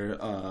have him here.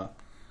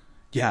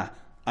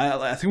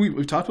 I think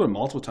we've talked about it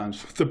multiple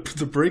times. The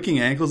breaking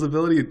ankles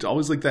ability, it's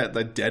always like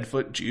that dead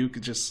foot juke.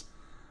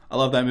 I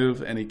love that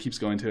move, and he keeps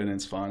going to it, and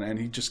it's fun. And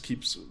he just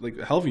keeps, like,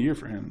 a hell of a year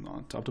for him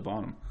on top to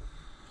bottom.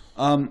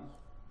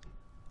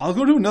 I'll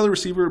go to another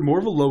receiver, more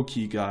of a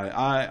low-key guy.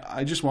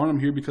 I just want him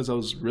here because I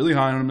was really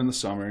high on him in the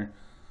summer.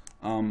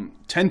 10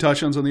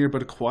 touchdowns on the year,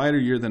 but a quieter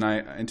year than I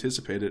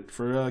anticipated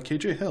for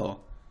KJ Hill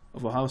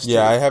of Ohio State.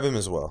 Yeah, I have him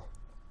as well.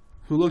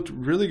 Who looked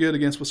really good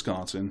against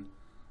Wisconsin.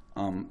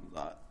 Like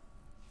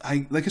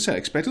I said, I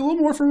expected a little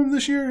more from him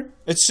this year.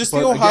 It's just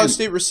the Ohio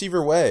State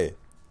receiver way.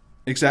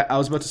 Exactly. I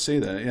was about to say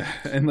that, yeah.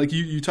 And like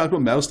you talked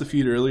about mouse to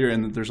feed earlier,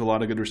 and there's a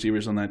lot of good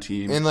receivers on that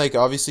team. And like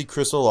obviously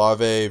Chris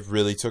Olave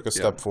really took a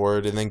step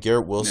forward, and then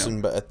Garrett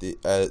Wilson at the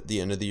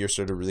end of the year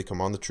started to really come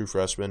on, the true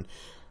freshman.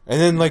 And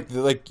then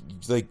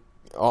like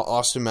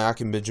Austin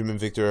Mack and Benjamin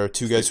Victor are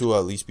 2 guys who will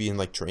at least be in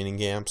like training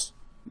camps.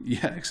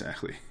 Yeah,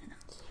 exactly.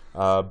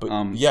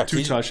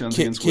 2 touchdowns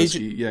against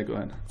Whiskey. Yeah, go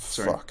ahead.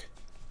 Sorry. Fuck.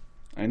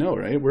 I know,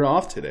 right? We're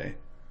off today.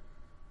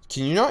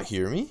 Can you not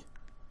hear me?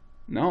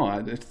 No,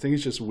 I think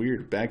it's just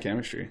weird. Bad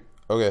chemistry.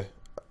 Okay.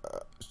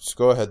 Just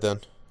go ahead then.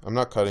 I'm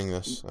not cutting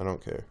this. I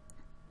don't care.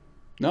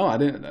 No, I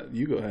didn't.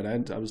 You go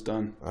ahead. I was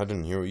done. I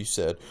didn't hear what you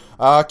said.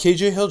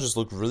 KJ Hill just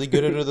looked really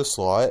good out of the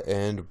slot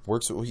and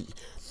works.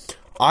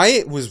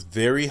 I was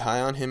very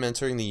high on him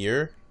entering the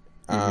year.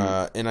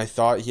 And I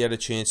thought he had a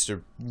chance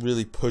to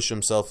really push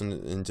himself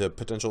into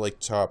potential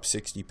like top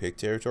 60 pick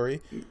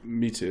territory.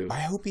 Me too. I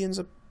hope he ends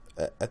up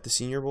at the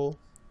Senior Bowl.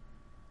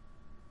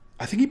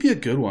 I think he'd be a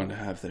good one to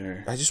have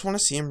there. I just want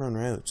to see him run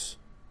routes.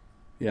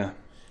 Yeah.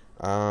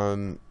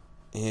 And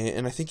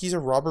I think he's a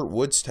Robert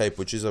Woods type,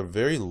 which is a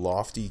very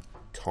lofty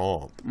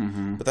comp.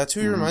 Mm-hmm. But that's who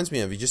he reminds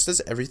me of. He just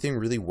does everything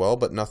really well,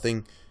 but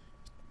nothing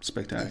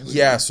spectacular.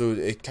 Yeah, so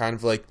it kind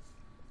of like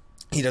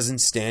he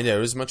doesn't stand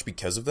out as much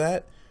because of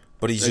that.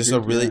 But he's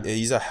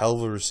he's a hell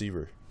of a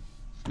receiver.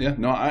 Yeah,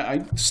 no,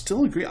 I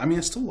still agree. I mean,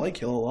 I still like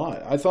Hill a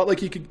lot. I thought like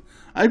he could.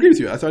 I agree with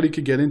you. I thought he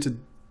could get into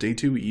day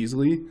 2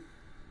 easily.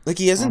 Like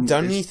he hasn't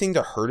done anything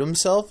to hurt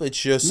himself. It's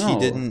just he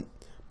didn't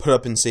put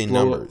up insane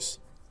numbers.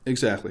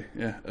 Exactly.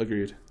 Yeah,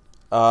 agreed.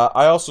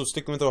 I also,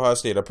 sticking with Ohio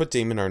State, I put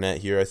Damon Arnett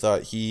here. I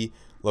thought he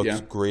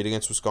looked great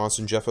against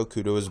Wisconsin. Jeff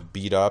Okudah was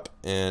beat up,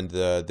 and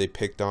they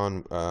picked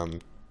on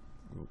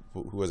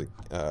who was it?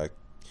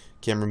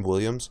 Cameron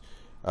Williams,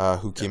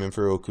 who came in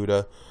for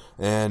Okudah,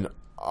 and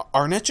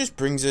Arnett just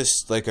brings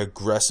us like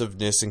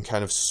aggressiveness and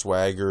kind of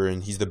swagger,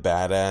 and he's the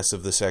badass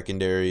of the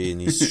secondary,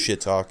 and he's shit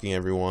talking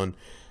everyone,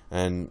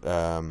 and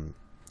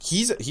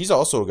he's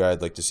also a guy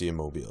I'd like to see in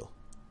Mobile.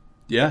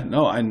 Yeah,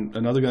 no,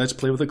 another guy that's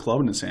played with a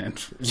club in his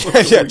hand.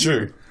 Yeah,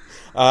 true.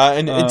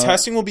 And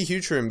testing will be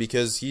huge for him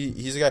because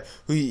he's a guy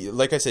who,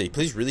 like I said, he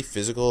plays really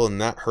physical, and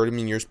that hurt him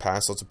in years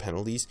past, lots of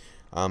penalties.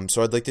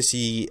 So I'd like to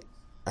see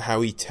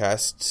how he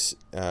tests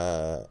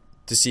to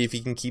see if he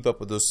can keep up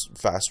with those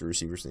faster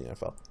receivers in the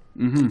NFL.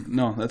 Mm-hmm.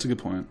 No, that's a good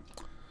point.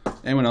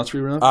 Anyone else for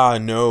you,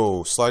 Rob?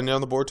 No. Sliding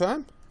down the board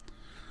time?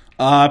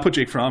 I put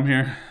Jake Fromm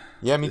here.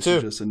 Yeah, me this too.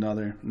 Is just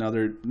another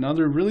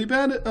really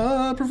bad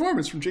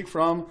performance from Jake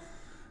Fromm.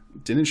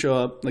 Didn't show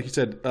up, like you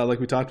said, like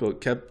we talked about.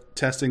 Kept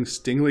testing.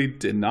 Stingley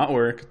did not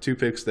work. 2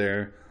 picks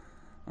there.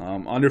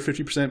 Under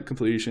 50%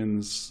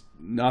 completions.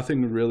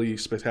 Nothing really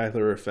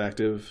spectacular or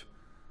effective.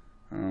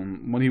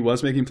 When he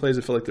was making plays,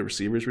 it felt like the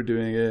receivers were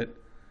doing it.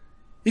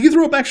 He can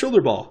throw a back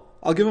shoulder ball.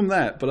 I'll give him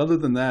that. But other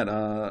than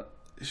that,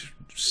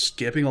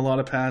 skipping a lot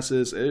of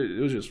passes, it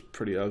was just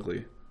pretty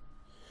ugly.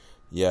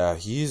 Yeah,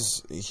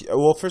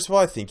 well, first of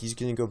all, I think he's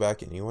going to go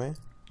back anyway.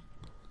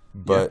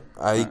 But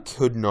yeah. I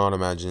could not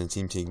imagine a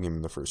team taking him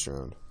in the first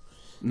round.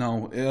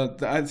 No,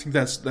 I think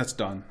that's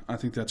done. I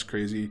think that's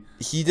crazy.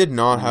 He did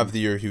not have the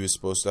year he was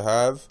supposed to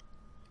have.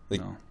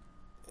 No.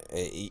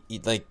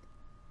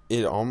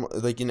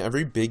 Like in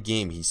every big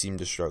game, he seemed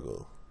to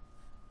struggle.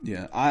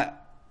 Yeah,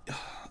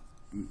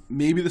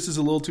 maybe this is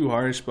a little too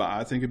harsh, but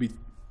I think it'd be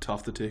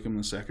tough to take him in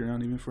the second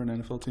round, even for an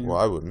NFL team. Well,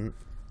 I wouldn't.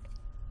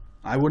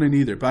 I wouldn't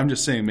either, but I'm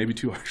just saying maybe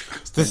too harsh.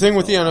 The thing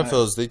with the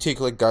NFL is they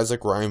take like guys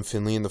like Ryan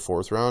Finley in the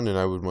 4th round, and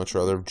I would much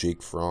rather have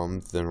Jake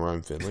Fromm than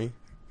Ryan Finley.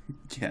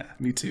 Yeah,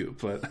 me too.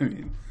 But I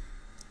mean,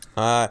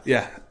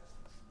 yeah.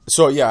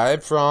 So yeah, I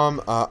had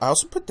Fromm. I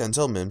also put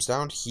Denzel Mims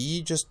down.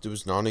 He just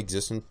was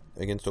non-existent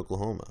against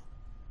Oklahoma.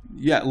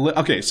 Yeah.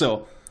 Okay.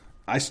 So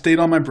I stayed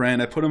on my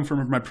brand. I put him for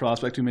my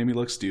prospect who made me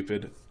look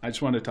stupid. I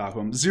just wanted to talk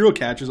about him. 0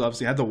 catches.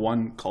 Obviously, had the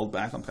 1 called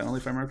back on penalty,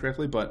 if I remember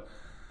correctly, but.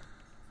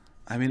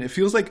 I mean, it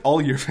feels like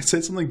all year, if I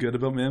say something good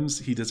about Mims,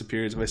 he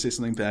disappears. If I say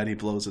something bad, he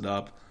blows it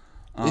up.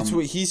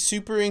 He's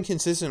super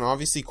inconsistent.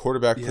 Obviously,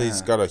 quarterback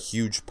play's got a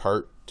huge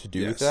part to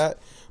do with that.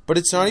 But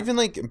it's not even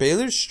like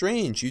Baylor's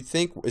strange. You'd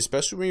think,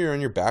 especially when you're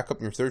on your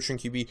backup and your 3rd-string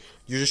QB,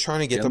 you're just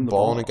trying to get the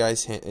ball in a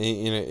guy's hand.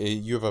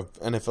 You have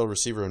an NFL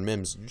receiver in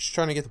Mims. You're just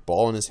trying to get the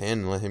ball in his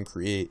hand and let him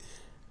create.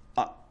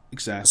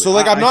 Exactly. So,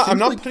 like, I'm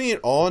not putting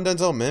it all on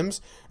Denzel Mims.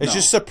 It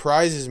just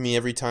surprises me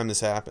every time this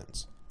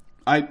happens.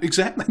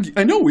 Exactly.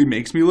 I know he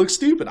makes me look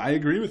stupid. I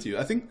agree with you.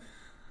 I think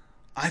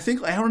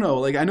I don't know.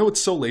 Like, I know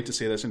it's so late to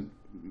say this and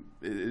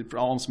it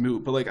almost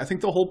moot, but like I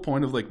think the whole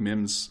point of like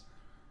Mims'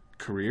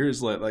 career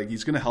is like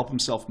he's going to help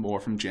himself more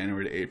from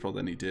January to April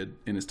than he did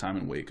in his time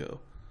in Waco.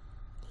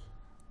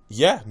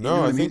 Yeah, no,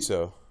 you know I think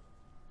so.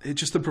 It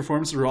just the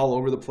performances were all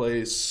over the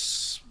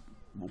place.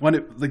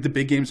 When the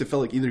big games, it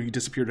felt like either he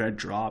disappeared or had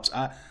drops.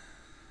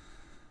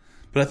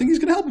 But I think he's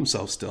going to help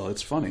himself still.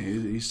 It's funny.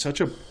 He's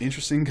such an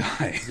interesting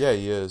guy. Yeah,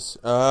 he is.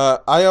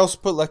 I also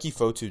put Lecky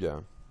Fotu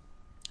down.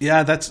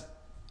 Yeah, that's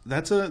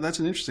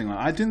an interesting one.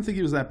 I didn't think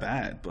he was that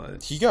bad,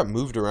 but he got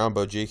moved around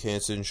by Jake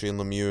Hansen and Shane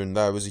Lemieux, and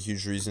that was a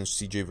huge reason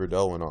C.J.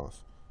 Verdell went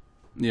off.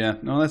 Yeah,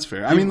 no, that's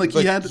fair. I mean,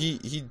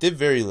 he did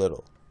very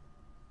little.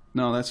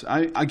 No,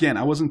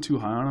 I wasn't too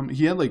high on him.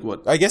 He had like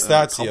what? I guess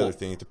that's the other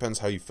thing. It depends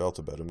how you felt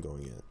about him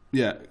going in.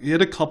 Yeah, he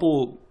had a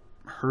couple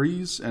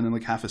hurries and then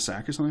like half a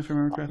sack or something, if I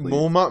remember correctly.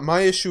 Well,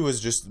 my issue was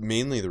just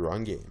mainly the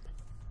run game,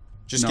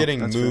 just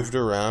getting moved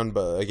around,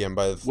 but again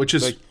which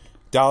is like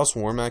Dallas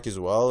Warmack as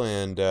well,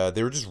 and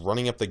they were just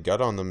running up the gut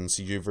on them. And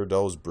C.J.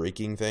 Verdell was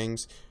breaking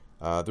things.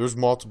 There was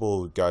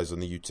multiple guys on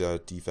the Utah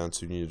defense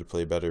who needed to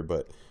play better,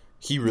 but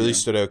he really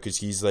stood out because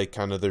he's like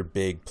kind of their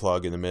big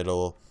plug in the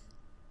middle.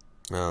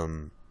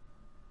 And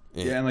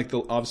like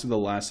obviously the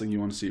last thing you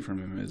want to see from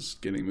him is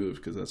getting moved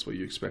because that's what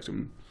you expect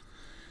him.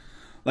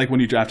 Like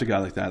when you draft a guy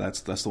like that,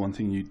 that's the one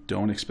thing you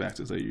don't expect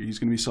is that he's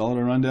going to be solid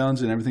on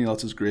rundowns and everything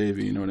else is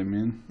gravy. You know what I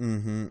mean?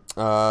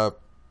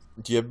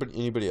 Mm-hmm. Do you have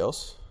anybody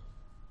else?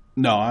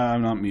 No,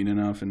 I'm not mean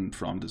enough, and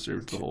Fromm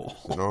deserved the whole.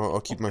 No,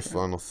 I'll keep my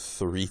final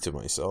 3 to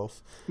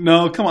myself.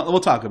 No, come on, we'll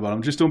talk about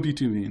him. Just don't be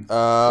too mean.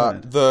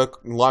 The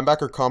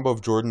linebacker combo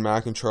of Jordan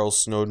Mack and Charles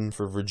Snowden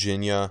for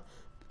Virginia,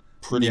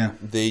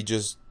 they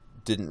just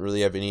didn't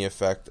really have any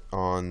effect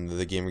on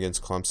the game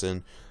against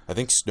Clemson. I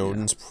think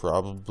Snowden's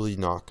probably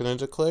not going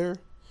to declare.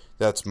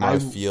 That's my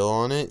feel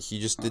on it. He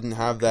just didn't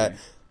have that.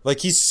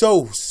 Like, he's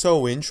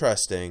so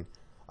interesting.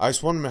 I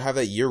just want him to have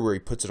that year where he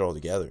puts it all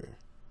together.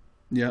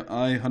 Yeah,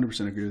 I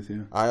 100% agree with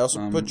you. I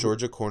also put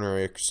Georgia corner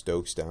Eric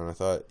Stokes down. I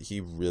thought he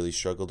really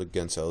struggled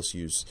against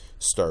LSU's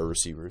star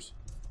receivers.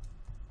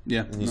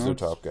 Yeah. And he's their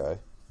top guy.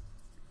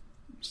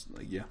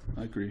 Yeah,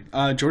 I agree.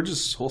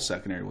 Georgia's whole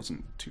secondary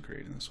wasn't too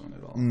great in this one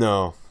at all.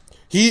 No.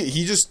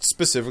 He just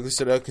specifically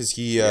stood out because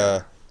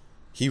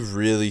he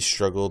really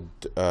struggled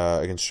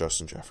against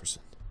Justin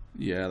Jefferson.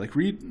 Yeah, like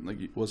Reed,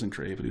 like it wasn't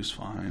great, but he was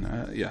fine.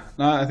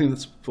 I think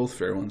that's both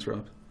fair ones,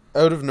 Rob.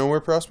 Out of nowhere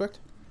prospect?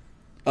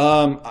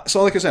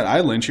 So like I said, I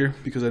lynch here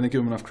because I didn't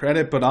give him enough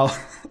credit, but I'll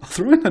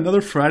throw in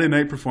another Friday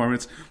night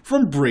performance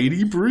from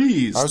Brady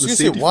Breeze. I was going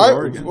to say, why?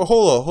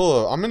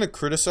 Hold on. I'm going to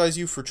criticize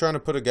you for trying to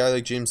put a guy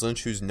like James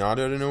Lynch, who's not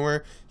out of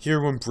nowhere,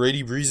 here when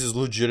Brady Breeze is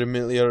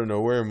legitimately out of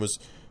nowhere and was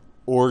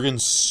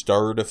Oregon's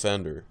star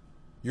defender.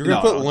 You're going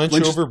to put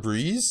Lynch over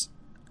Breeze?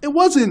 It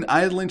wasn't.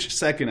 I had Lynch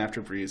second after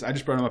Breeze. I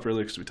just brought him up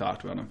earlier because we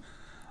talked about him.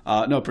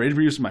 No, Brady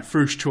Breeze was my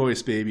first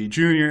choice, baby.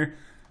 Junior.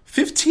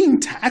 15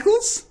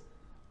 tackles?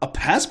 A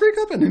pass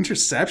breakup? An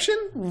interception?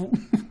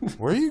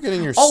 Where are you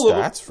getting your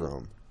stats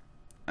from?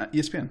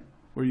 ESPN.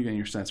 Where are you getting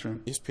your stats from?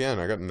 ESPN.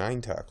 I got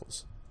 9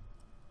 tackles.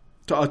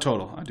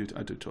 Total. I do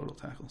total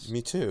tackles.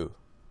 Me too.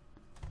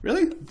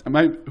 Really?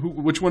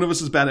 Which one of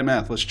us is bad at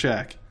math? Let's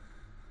check.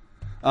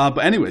 But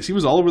anyways, he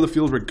was all over the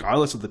field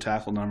regardless of the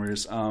tackle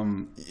numbers.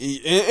 And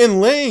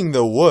laying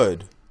the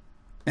wood.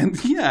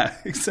 And yeah,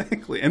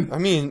 exactly. And I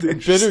mean,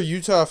 bitter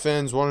Utah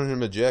fans wanted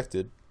him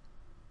ejected.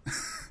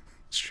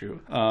 It's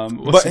true.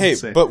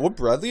 But what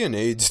Bradley and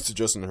AIDS to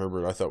Justin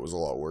Herbert I thought was a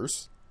lot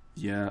worse.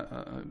 Yeah,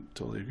 I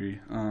totally agree.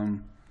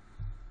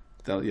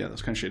 That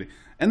was kind of shady.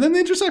 And then the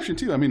interception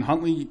too. I mean,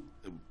 Huntley,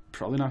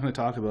 probably not going to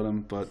talk about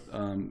him, but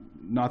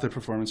not the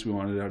performance we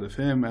wanted out of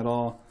him at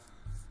all.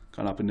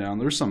 Gone up and down.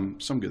 There were some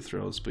good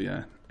throws, but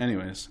yeah.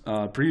 Anyways,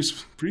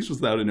 Brees was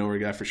the out of nowhere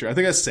guy for sure. I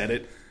think I said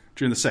it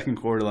during the second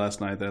quarter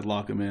last night that I'd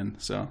lock him in.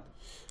 So,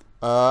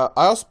 I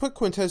also put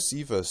Quintez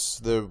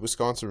Cephas, the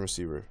Wisconsin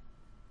receiver.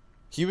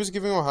 He was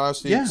giving Ohio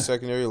State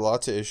secondary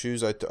lots of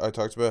issues. I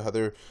talked about how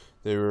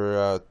they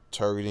were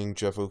targeting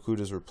Jeff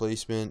Okudah's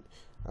replacement.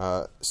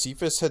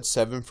 Cephas had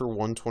 7 for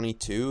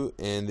 122,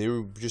 and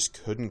they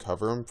just couldn't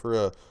cover him for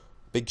a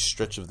big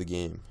stretch of the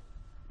game.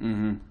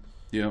 Mm-hmm.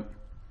 Yep.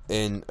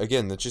 And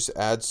again, that just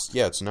adds.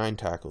 Yeah, it's 9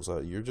 tackles.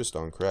 You're just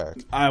on crack.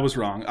 I was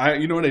wrong.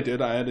 You know what I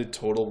did? I added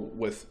total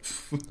with.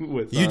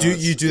 You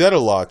do that a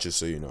lot, just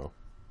so you know.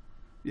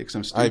 Yeah, because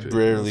I'm stupid. I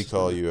rarely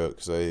call you out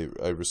because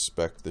I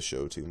respect the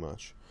show too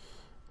much.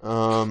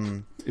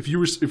 If you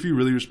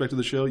really respected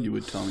the show, you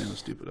would tell me how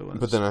stupid I was.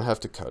 But then I have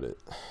to cut it,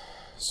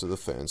 so the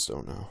fans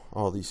don't know.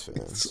 All these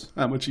fans.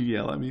 How much you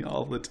yell at me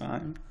all the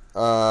time.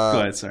 Go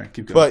ahead, sorry.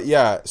 Keep going. But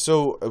yeah,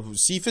 so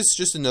Cephas is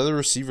just another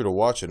receiver to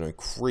watch in a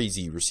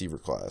crazy receiver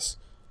class.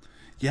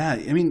 Yeah,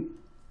 I mean,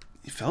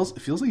 it feels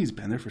like he's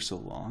been there for so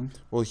long.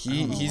 Well,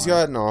 he's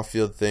got an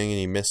off-field thing, and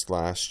he missed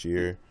last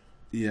year.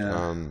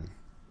 Yeah.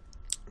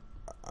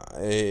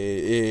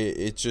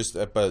 It's just,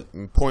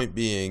 but point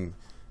being,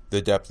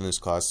 the depth in this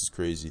class is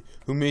crazy.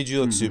 Who made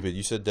you look stupid?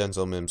 You said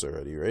Denzel Mims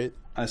already, right?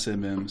 I said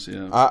Mims,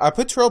 yeah. I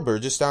put Terrell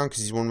Burgess down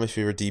because he's one of my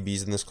favorite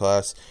DBs in this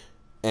class.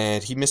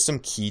 And he missed some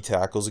key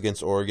tackles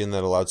against Oregon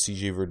that allowed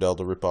C.J. Verdell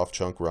to rip off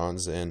chunk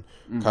runs. And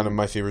kind of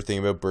my favorite thing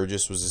about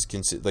Burgess was his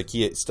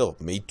he had still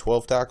made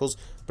 12 tackles,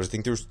 but I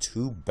think there was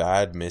 2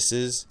 bad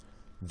misses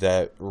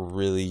that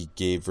really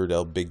gave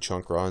Verdell big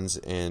chunk runs.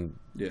 And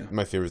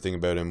my favorite thing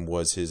about him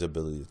was his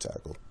ability to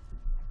tackle.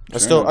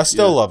 I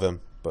still love him,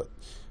 but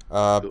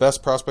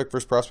best prospect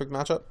versus prospect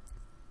matchup.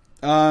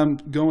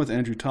 Going with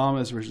Andrew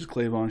Thomas versus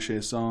Clavon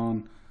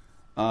Chason.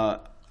 I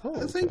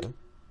think.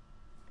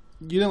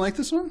 You didn't like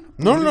this one?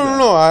 No.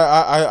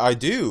 I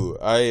do.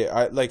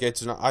 I like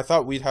it's. I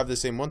thought we'd have the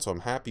same one, so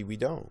I'm happy we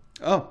don't.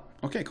 Oh,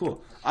 okay,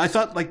 cool. I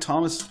thought like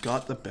Thomas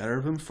got the better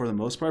of him for the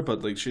most part,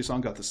 but like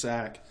Chason got the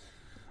sack,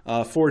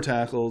 4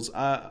 tackles.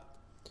 I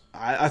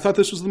thought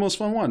this was the most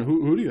fun one.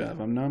 Who do you have?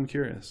 I'm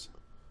curious.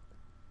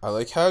 I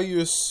like how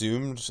you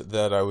assumed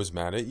that I was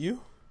mad at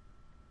you.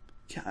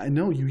 Yeah, I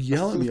know you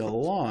yell at me a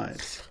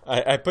lot.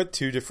 I put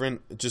 2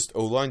 different just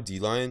O-line,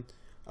 D-line,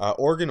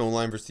 Oregon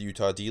O-line versus the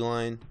Utah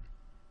D-line.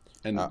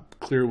 And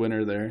clear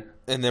winner there.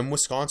 And then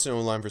Wisconsin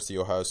O-line versus the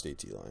Ohio State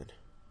D-line.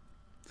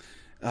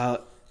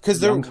 Because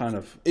they're kind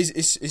of...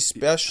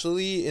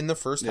 Especially in the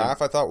first half,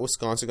 I thought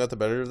Wisconsin got the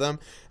better of them.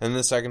 And in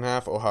the second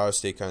half, Ohio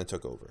State kind of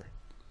took over.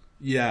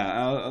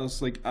 Yeah, I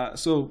was like...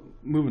 so,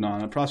 moving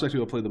on. A prospect who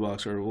will play the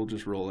boxer, we'll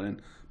just roll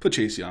in. Put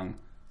Chase Young.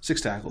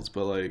 6 tackles,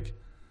 but like...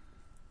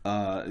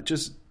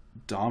 just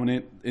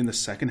dominant in the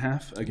second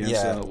half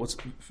against...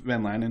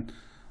 Van Lanen.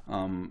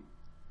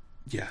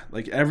 Yeah,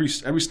 like every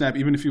snap,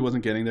 even if he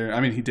wasn't getting there. I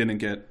mean, he didn't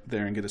get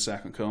there and get a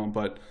sack on Cohen,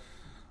 but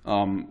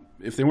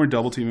if they weren't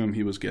double teaming him,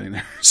 he was getting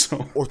there.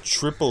 So or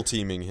triple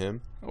teaming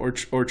him, or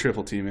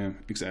triple team him.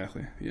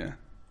 Exactly. Yeah.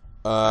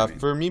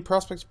 For me,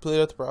 prospects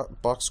played at the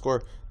box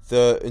score.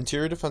 The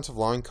interior defensive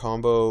line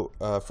combo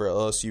for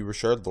LSU: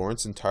 Rashard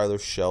Lawrence and Tyler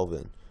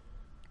Shelvin.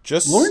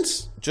 Just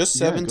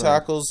 7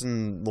 tackles,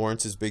 and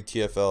Lawrence is big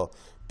TFL.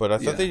 But I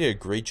thought they did a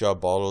great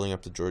job bottling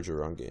up the Georgia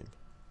run game.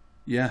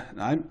 Yeah,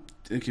 I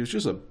think it was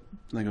just a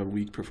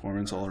weak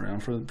performance all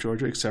around for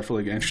Georgia, except for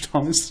like Andrew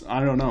Thomas.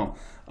 I don't know.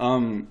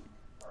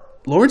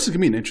 Lawrence is gonna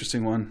be an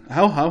interesting one.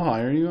 How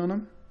high are you on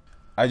him?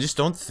 I just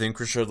don't think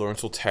Rashard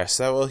Lawrence will test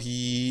that well.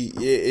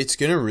 It's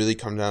gonna really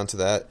come down to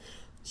that.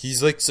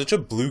 He's like such a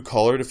blue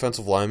collar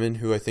defensive lineman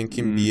who I think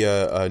can be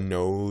a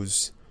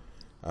nose,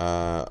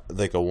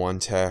 like a 1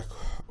 tech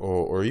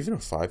or even a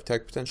 5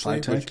 tech potentially.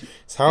 5 tech. Which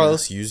is how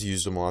LSU's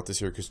used him a lot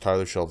this year because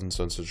Tyler Shelton's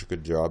done such a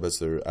good job as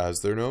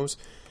their nose.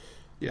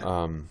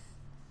 Yeah.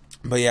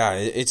 But yeah,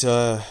 it's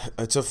a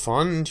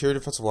fun interior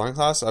defensive line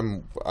class.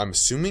 I'm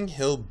assuming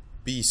he'll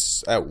be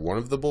at one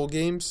of the bowl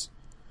games.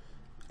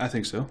 I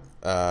think so.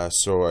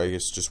 So I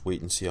guess just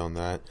wait and see on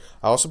that.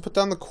 I also put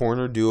down the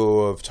corner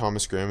duo of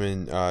Thomas Graham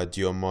and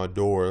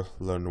Diamador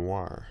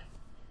Lenoir.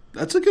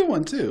 That's a good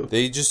one too.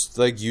 They just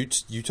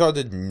Utah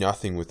did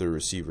nothing with their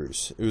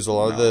receivers. It was a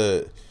lot of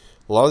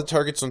the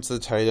targets went to the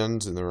tight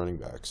ends and the running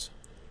backs.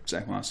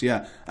 Zach Moss,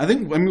 yeah. I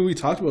mean, we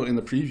talked about in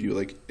the preview,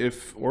 like,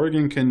 if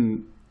Oregon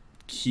can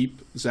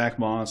keep Zach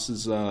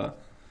Moss's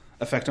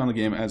effect on the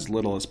game as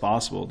little as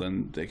possible,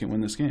 then they can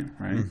win this game,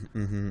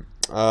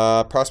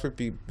 right?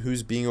 Prospect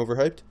who's being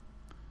overhyped?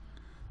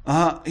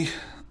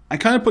 I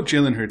kind of put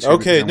Jalen Hurts here.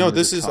 Okay, no,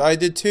 this is... I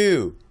did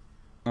too.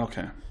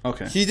 Okay.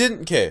 He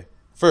didn't... Okay,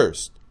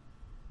 first.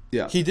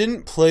 Yeah. He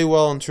didn't play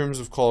well in terms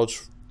of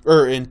college...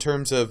 Or in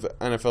terms of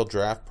NFL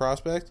draft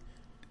prospect.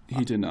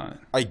 He did not.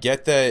 I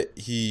get that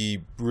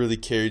he really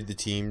carried the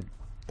team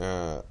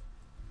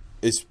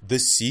is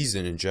this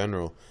season in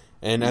general.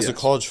 And as a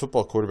college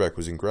football quarterback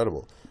was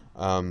incredible.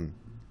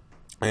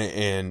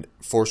 And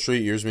 4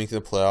 straight years making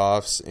the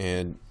playoffs,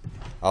 and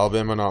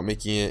Alabama not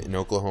making it, and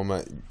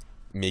Oklahoma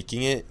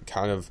making it,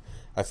 kind of,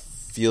 I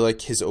feel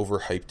like has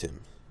overhyped him.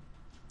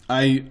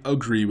 I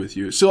agree with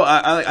you. So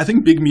I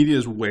think big media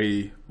is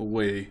way,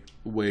 way,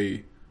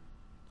 way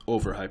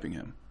overhyping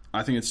him.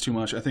 I think it's too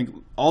much. I think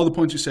all the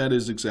points you said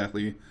is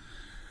exactly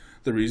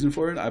the reason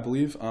for it, I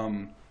believe.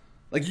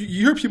 Like you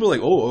hear people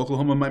like, oh,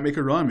 Oklahoma might make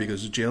a run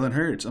because of Jalen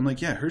Hurts. I'm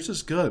like, yeah, Hurts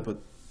is good, but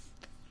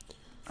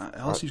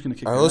LSU's going to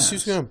kick their ass.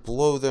 LSU's going to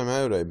blow them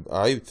out,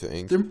 I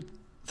think.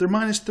 They're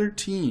minus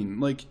 13.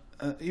 Like,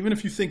 even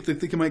if you think that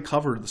they might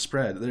cover the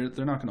spread,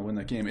 they're not going to win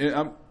that game.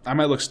 I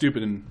might look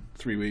stupid in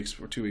 3 weeks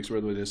or 2 weeks,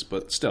 whatever it is,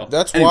 but still.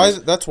 That's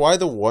why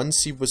the 1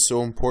 seed was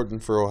so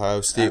important for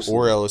Ohio State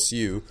or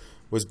LSU,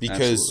 was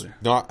because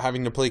not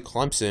having to play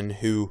Clemson,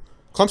 who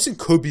Clemson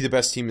could be the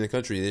best team in the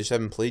country. They just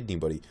haven't played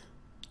anybody.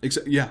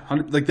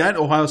 Like that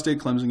Ohio State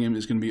Clemson game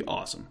is going to be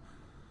awesome.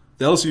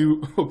 The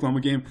LSU Oklahoma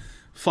game,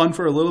 fun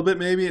for a little bit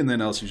maybe, and then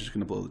LSU's just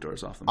going to blow the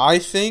doors off them. I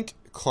think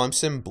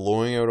Clemson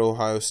blowing out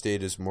Ohio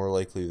State is more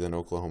likely than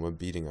Oklahoma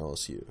beating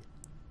LSU.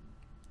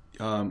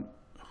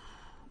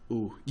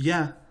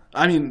 Yeah.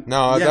 I mean,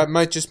 that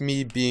might just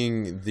me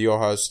being the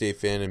Ohio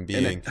State fan and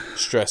being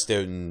stressed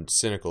out and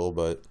cynical,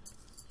 but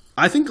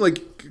I think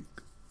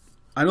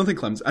I don't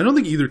think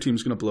either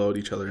team's going to blow out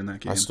each other in that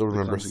game. I still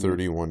remember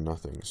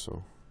 31-0.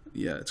 So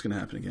yeah, it's going to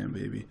happen again,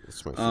 baby.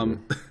 That's my fear.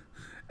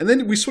 And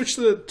then we switched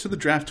to the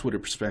draft Twitter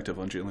perspective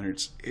on Jalen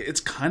Hurts. It's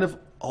kind of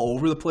all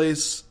over the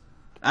place.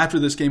 After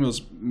this game, it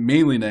was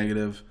mainly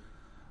negative.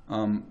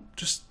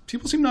 Just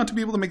people seem not to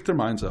be able to make their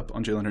minds up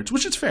on Jalen Hurts,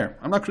 which is fair.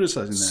 I'm not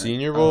criticizing that.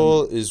 Senior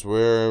Bowl is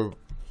where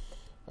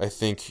I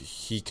think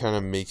he kind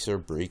of makes or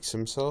breaks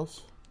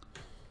himself.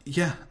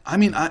 Yeah, I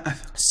mean,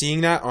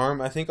 seeing that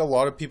arm, I think a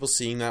lot of people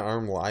seeing that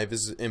arm live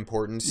is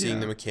important. Seeing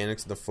the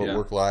mechanics of the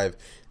footwork live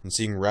and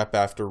seeing rep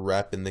after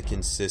rep and the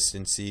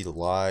consistency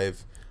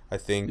live, I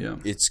think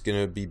it's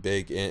going to be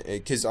big.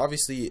 Because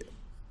obviously,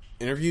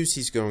 interviews,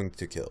 he's going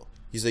to kill.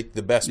 He's like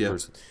the best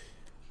person.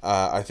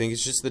 I think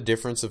it's just the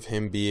difference of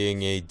him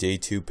being a day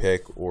 2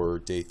 pick or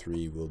day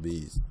 3 will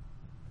be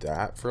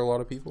that for a lot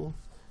of people.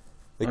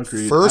 Like,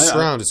 first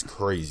round is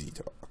crazy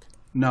talk.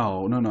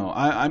 No.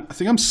 I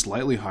think I'm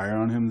slightly higher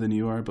on him than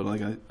you are, but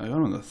like I got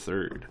him in the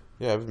 3rd.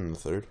 Yeah, I've been in the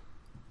 3rd.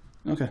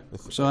 Okay.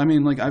 So I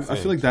mean, like I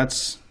feel like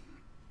that's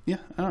I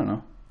don't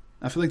know.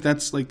 I feel like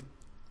that's like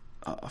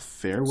a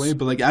fair way,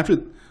 but like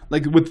after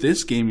with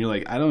this game, you're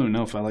like, I don't even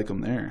know if I like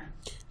him there.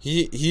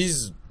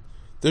 He's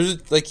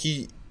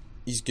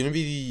gonna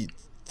be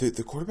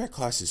the quarterback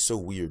class is so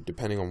weird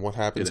depending on what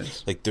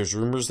happens. Like there's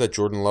rumors that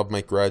Jordan Love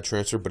might grad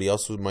transfer, but he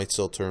also might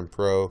still turn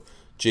pro.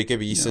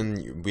 Jacob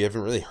Eason, we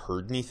haven't really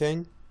heard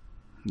anything.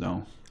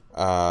 No.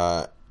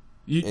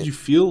 You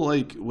feel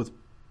like with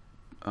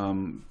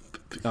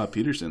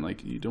Peterson,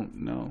 like you don't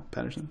know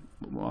Patterson.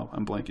 Well,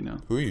 I'm blanking now.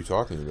 Who are you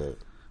talking about?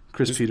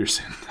 Chris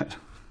Peterson.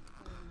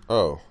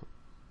 Oh.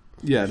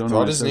 Yeah, I don't know. I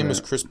thought his name was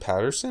Chris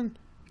Patterson?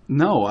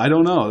 No, I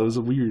don't know. It was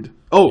a weird.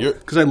 Oh,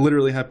 because I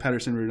literally have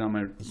Patterson written on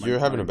my You're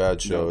having a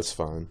bad show. Notes. It's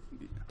fine.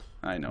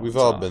 I know. We've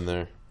all been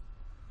there.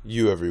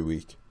 You every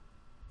week.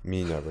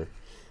 Me never.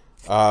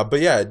 But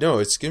yeah, no,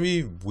 it's going to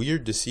be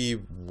weird to see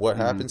what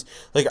happens.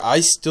 Like, I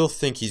still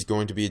think he's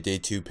going to be a day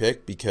 2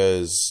 pick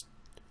because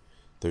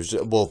there's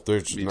a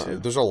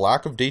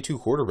lack of day 2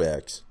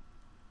 quarterbacks.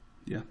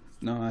 Yeah.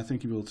 No, I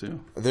think he will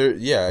too.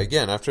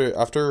 Again,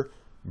 after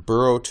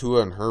Burrow,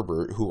 Tua, and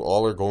Herbert, who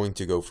all are going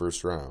to go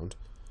first round,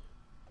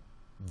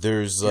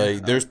 there's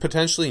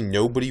potentially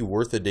nobody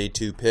worth a day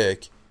 2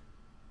 pick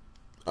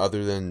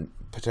other than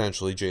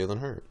potentially Jalen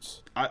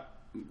Hurts. I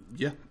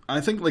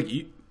think I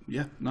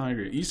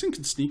agree. Eason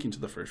can sneak into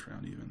the first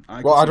round even.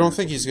 I don't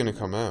think he's going to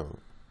come out.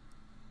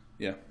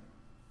 Yeah.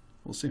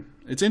 We'll see.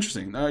 It's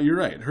interesting. You're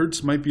right.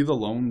 Hurts might be the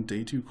lone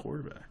day 2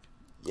 quarterback.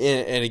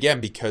 And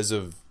again, because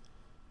of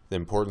the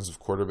importance of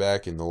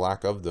quarterback and the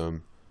lack of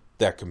them,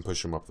 that can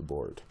push him up the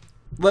board.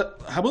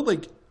 How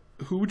about,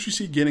 who would you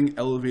see getting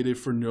elevated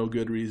for no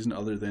good reason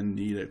other than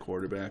need a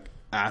quarterback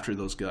after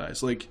those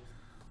guys?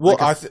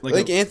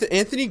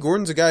 Anthony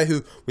Gordon's a guy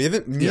who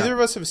neither of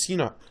us have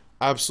seen a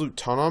absolute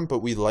ton on, but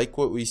we like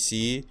what we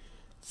see.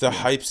 The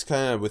hype's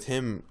kind of with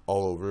him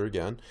all over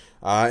again,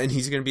 and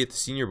he's going to be at the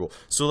Senior Bowl.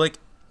 So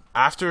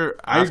after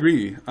I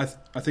agree. I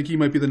think he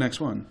might be the next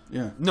one.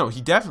 Yeah. No,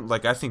 he definitely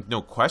I think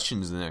no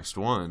question is the next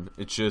one.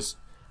 It's just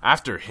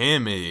after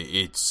him,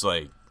 it's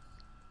like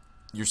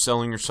you're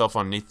selling yourself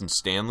on Nathan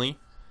Stanley.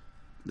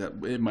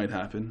 That it might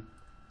happen.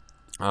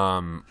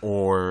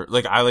 Or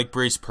like I like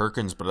Brace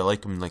Perkins, but I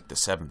like him in like the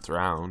 7th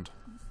round.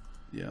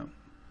 Yeah.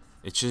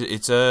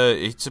 It's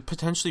a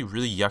potentially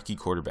really yucky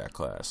quarterback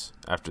class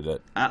after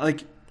that. I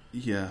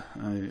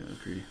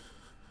agree.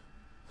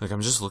 Like,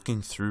 I'm just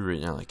looking through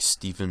right now, like,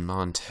 Stephen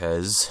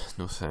Montez,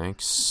 no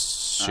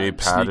thanks. Shea I'm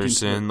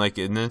Patterson, like,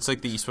 and then it's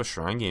like the East-West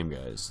Shrine Game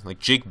guys. Like,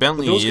 Jake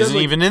Bentley those guys, isn't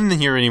like- even in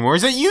here anymore.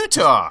 He's at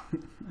Utah!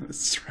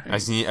 That's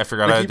right. I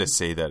forgot I had to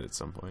say that at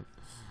some point.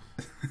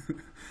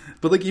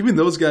 But like even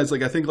those guys,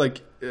 like I think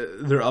like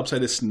their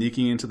upside is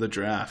sneaking into the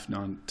draft,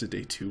 not to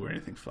day 2 or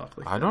anything. Fuck.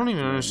 Like I don't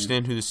even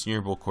understand who the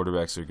Senior Bowl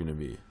quarterbacks are going to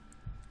be.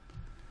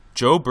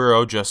 Joe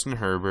Burrow, Justin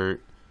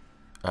Herbert,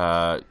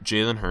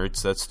 Jalen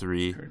Hurts, that's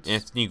 3.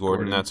 Anthony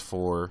Gordon, that's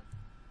 4.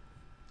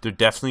 They're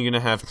definitely going to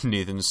have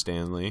Nathan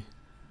Stanley.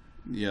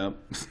 Yep.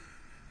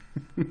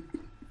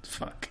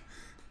 Fuck.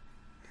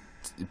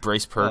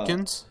 Bryce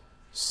Perkins,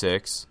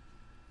 6.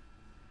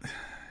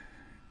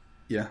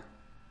 Yeah.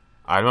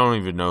 I don't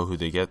even know who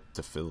they get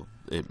to fill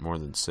it more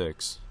than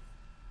 6.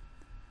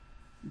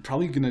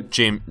 Probably gonna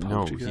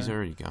No, he's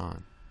already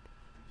gone.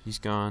 He's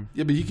gone.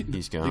 Yeah, but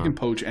He's gone. You can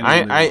poach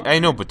anyone. I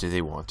know, but do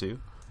they want to?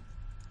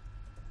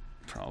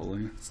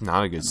 Probably. It's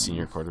not a good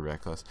senior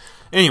quarterback class.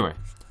 Anyway,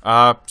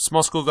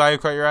 small school guy who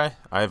caught your eye?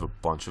 I have a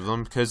bunch of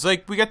them because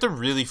like we got to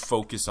really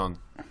focus on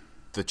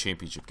the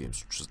championship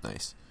games, which was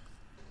nice.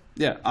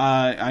 Yeah,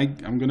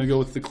 I'm gonna go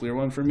with the clear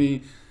one for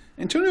me.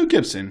 Antonio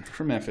Gibson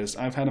from Memphis.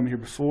 I've had him here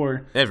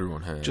before.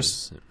 Everyone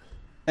has.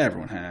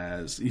 Everyone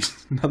has.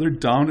 Another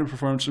dominant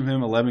performance from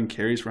him. 11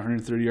 carries for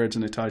 130 yards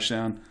and a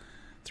touchdown.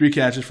 3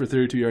 catches for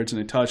 32 yards and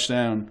a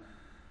touchdown.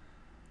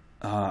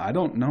 I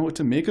don't know what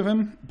to make of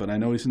him, but I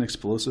know he's an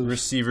explosive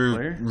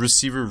player.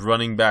 Receiver,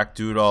 running back,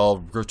 do it all,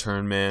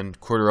 return man,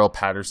 Cordarrelle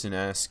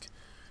Patterson-esque.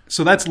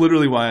 So that's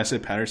literally why I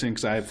said Patterson,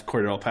 because I have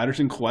Cordarrelle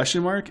Patterson ?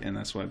 And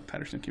that's why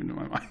Patterson came to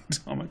my mind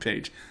on my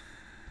page.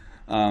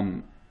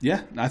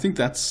 Yeah, I think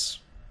that's.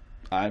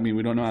 I mean,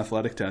 we don't know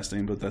athletic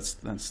testing, but that's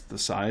the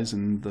size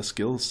and the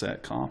skill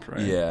set comp,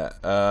 right?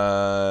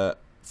 Yeah.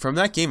 From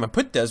that game, I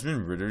put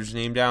Desmond Ritter's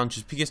name down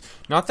just because,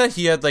 not that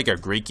he had like a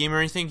great game or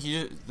anything.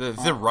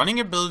 The running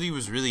ability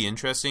was really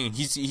interesting, and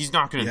he's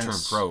not going to turn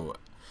pro.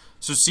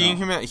 So seeing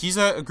him he's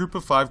a group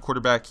of 5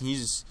 quarterback.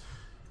 He's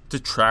to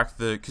track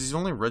because he's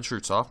only a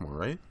redshirt sophomore,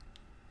 right?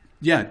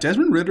 Yeah,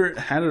 Desmond Ridder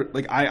had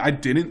I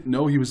didn't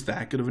know he was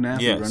that good of an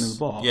athlete running the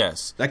ball.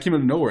 Yes. That came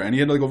out of nowhere, and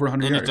he had like over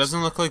 100 yards. yards. And it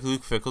doesn't look like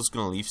Luke Fickell's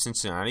going to leave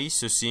Cincinnati,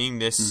 so seeing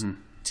this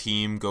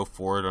team go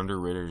forward under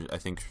Ridder, I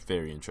think, is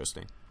very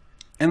interesting.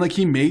 And like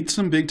he made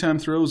some big time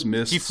throws,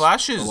 missed. He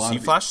flashes. He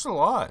flashed a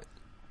lot.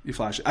 He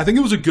flashed. I think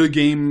it was a good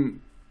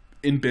game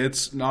in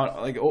bits.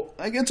 Not like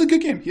it's a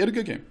good game. He had a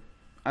good game.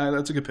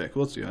 That's a good pick.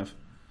 What else do you have?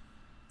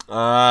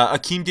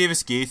 Akeem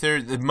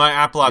Davis-Gaither, my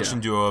Appalachian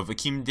duo of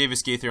Akeem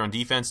Davis-Gaither on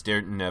defense,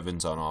 Darren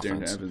Evans on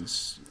offense. Darren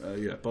Evans,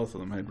 yeah, both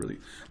of them had really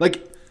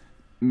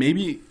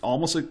maybe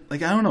almost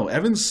like I don't know.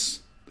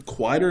 Evans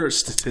quieter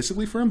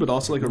statistically for him, but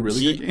also like a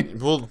really good game.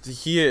 Well,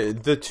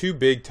 the 2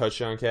 big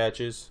touchdown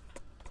catches.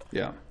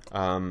 Yeah.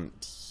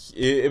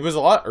 It was a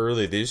lot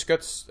early. They just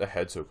got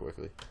ahead so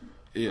quickly.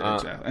 Yeah,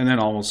 exactly. And then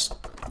UL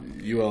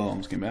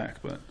almost came back,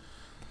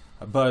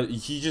 But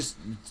he just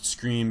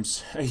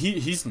screams.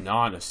 He's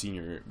not a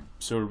senior,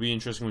 so it'll be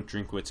interesting with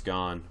Drinkwitz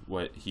gone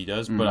what he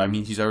does. But I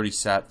mean, he's already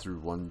sat through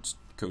 1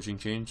 coaching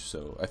change,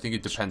 so I think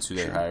it depends who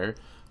they hire.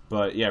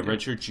 But yeah,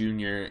 redshirt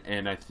junior,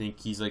 and I think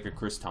he's like a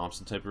Chris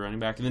Thompson type of running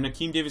back. And then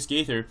Akeem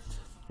Davis-Gaither,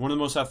 one of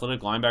the most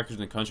athletic linebackers in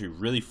the country.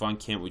 Really fun.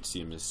 Can't wait to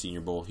see him at the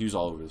Senior Bowl. He was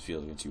all over the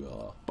field against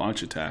ULL.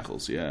 bunch of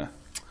tackles. Yeah.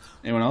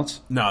 Anyone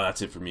else? No,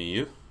 that's it for me.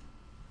 You?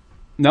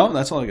 No,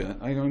 that's all I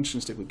got. I'm just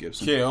gonna stick with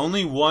Gibson. Okay,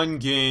 only 1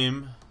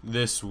 game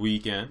this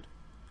weekend.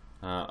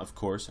 Of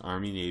course,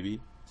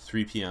 Army-Navy,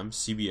 3 p.m.,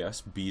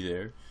 CBS, be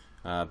there.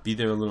 Be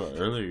there a little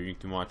earlier. You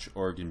can watch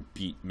Oregon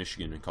beat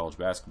Michigan in college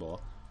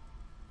basketball.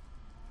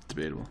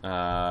 Debatable.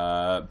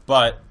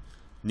 But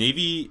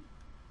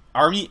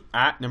Army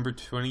at number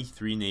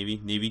 23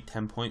 Navy. Navy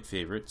 10-point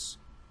favorites.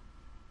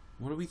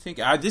 What do we think?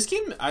 This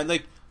game,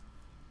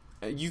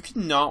 you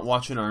cannot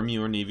watch an Army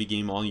or Navy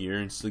game all year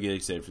and still get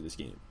excited for this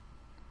game.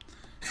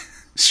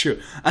 Sure.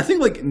 I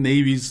think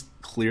Navy's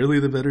clearly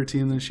the better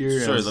team this year.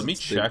 Sorry, let me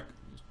check.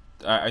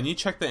 I need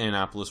to check the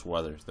Annapolis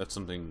weather. That's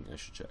something I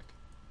should check.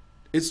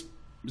 Is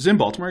it in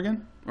Baltimore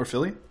again? Or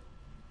Philly?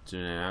 It's in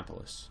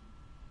Annapolis.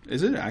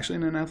 Is it actually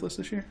in Annapolis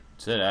this year?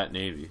 It said at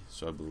Navy,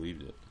 so I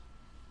believed it.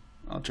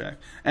 I'll check.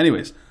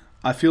 Anyways,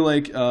 I feel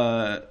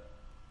lots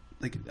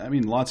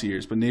of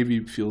years, but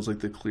Navy feels like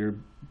the clear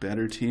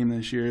better team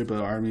this year, but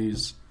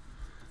Army's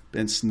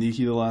been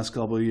sneaky the last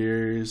couple of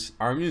years.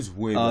 Army was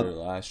way better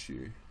last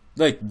year.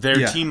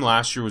 Their team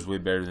last year was way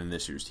better than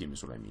this year's team,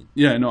 is what I mean.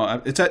 Yeah,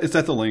 no, it's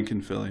at the link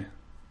in Philly.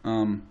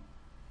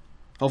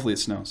 Hopefully it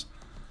snows.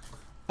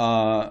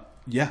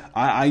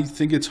 I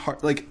think it's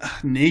hard.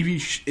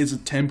 Navy is a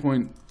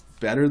 10-point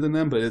better than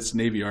them, but it's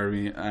Navy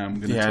Army.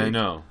 I'm gonna take I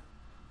know.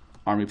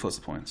 Army plus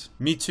the points.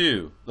 Me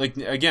too.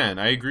 Again,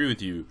 I agree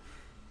with you.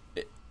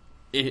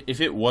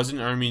 If it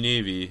wasn't Army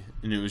Navy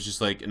and it was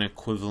just an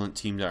equivalent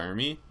team to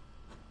Army,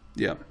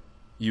 Yeah.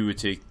 You would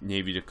take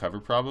Navy to cover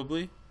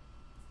probably.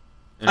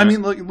 I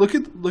mean, look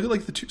at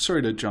like the two.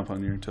 Sorry to jump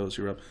on your toes,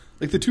 here, Rob.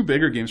 Like the two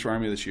bigger games for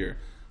Army this year.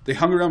 They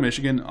hung around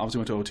Michigan. Obviously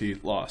went to OT,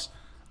 lost.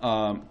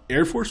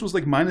 Air Force was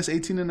like minus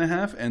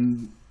 18.5,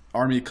 and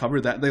Army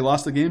covered that. They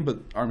lost the game, but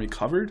Army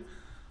covered.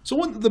 So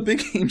when the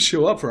big games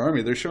show up for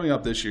Army, they're showing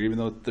up this year, even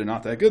though they're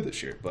not that good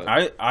this year. But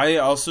I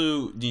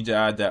also need to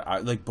add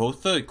that like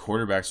both the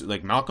quarterbacks,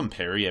 like Malcolm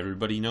Perry,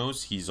 everybody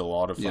knows he's a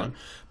lot of fun. Yeah.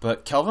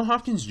 But Kelvin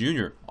Hopkins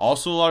Jr.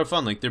 also a lot of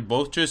fun. Like they're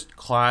both just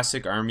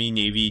classic Army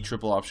Navy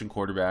triple option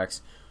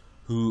quarterbacks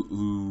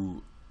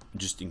who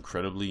just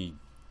incredibly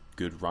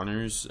good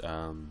runners.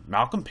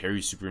 Malcolm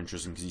Perry's super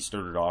interesting because he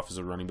started off as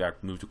a running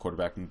back, moved to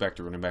quarterback, moved back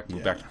to running back,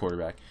 moved back to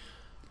quarterback.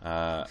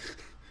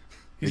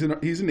 He's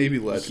a Navy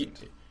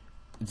legend.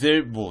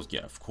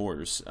 Of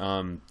course.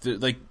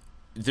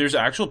 There's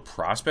actual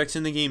prospects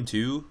in the game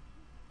too.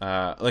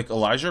 Like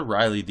Elijah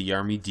Riley, the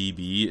Army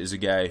DB, is a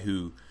guy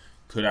who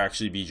could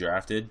actually be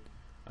drafted.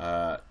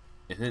 And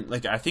then,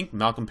 like, I think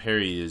Malcolm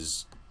Perry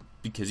is,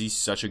 because he's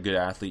such a good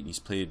athlete and he's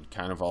played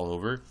kind of all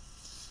over.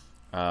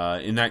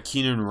 In that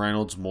Keenan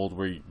Reynolds mold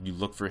where you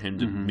look for him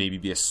to maybe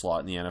be a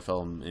slot in the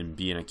NFL and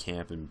be in a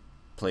camp and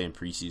play in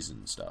preseason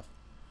and stuff.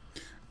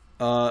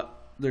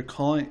 They're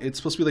calling it's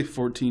supposed to be like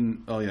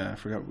 14. Oh yeah, I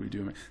forgot what we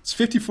do. It's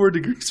 54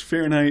 degrees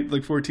Fahrenheit,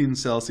 like 14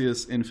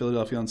 Celsius in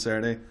Philadelphia on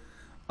Saturday.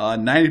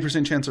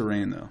 90% chance of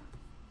rain though.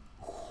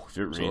 If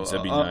it rains,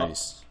 that'd be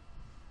nice.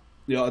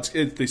 Yeah,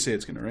 they say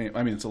it's going to rain.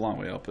 I mean, it's a long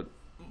way out, but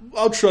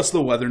I'll trust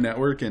the Weather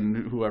Network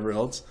and whoever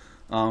else.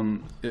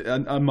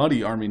 A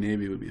muddy Army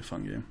Navy would be a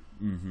fun game.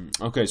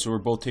 Mm-hmm. Okay, so we're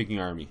both taking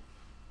Army.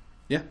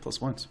 Yeah, plus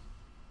points.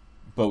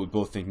 But we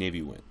both think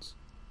Navy wins.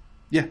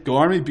 Yeah, go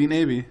Army, beat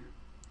Navy.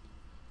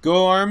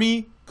 Go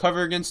Army,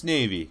 cover against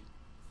Navy.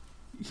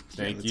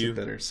 Thank that's you. a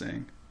better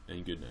saying.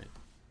 And good night.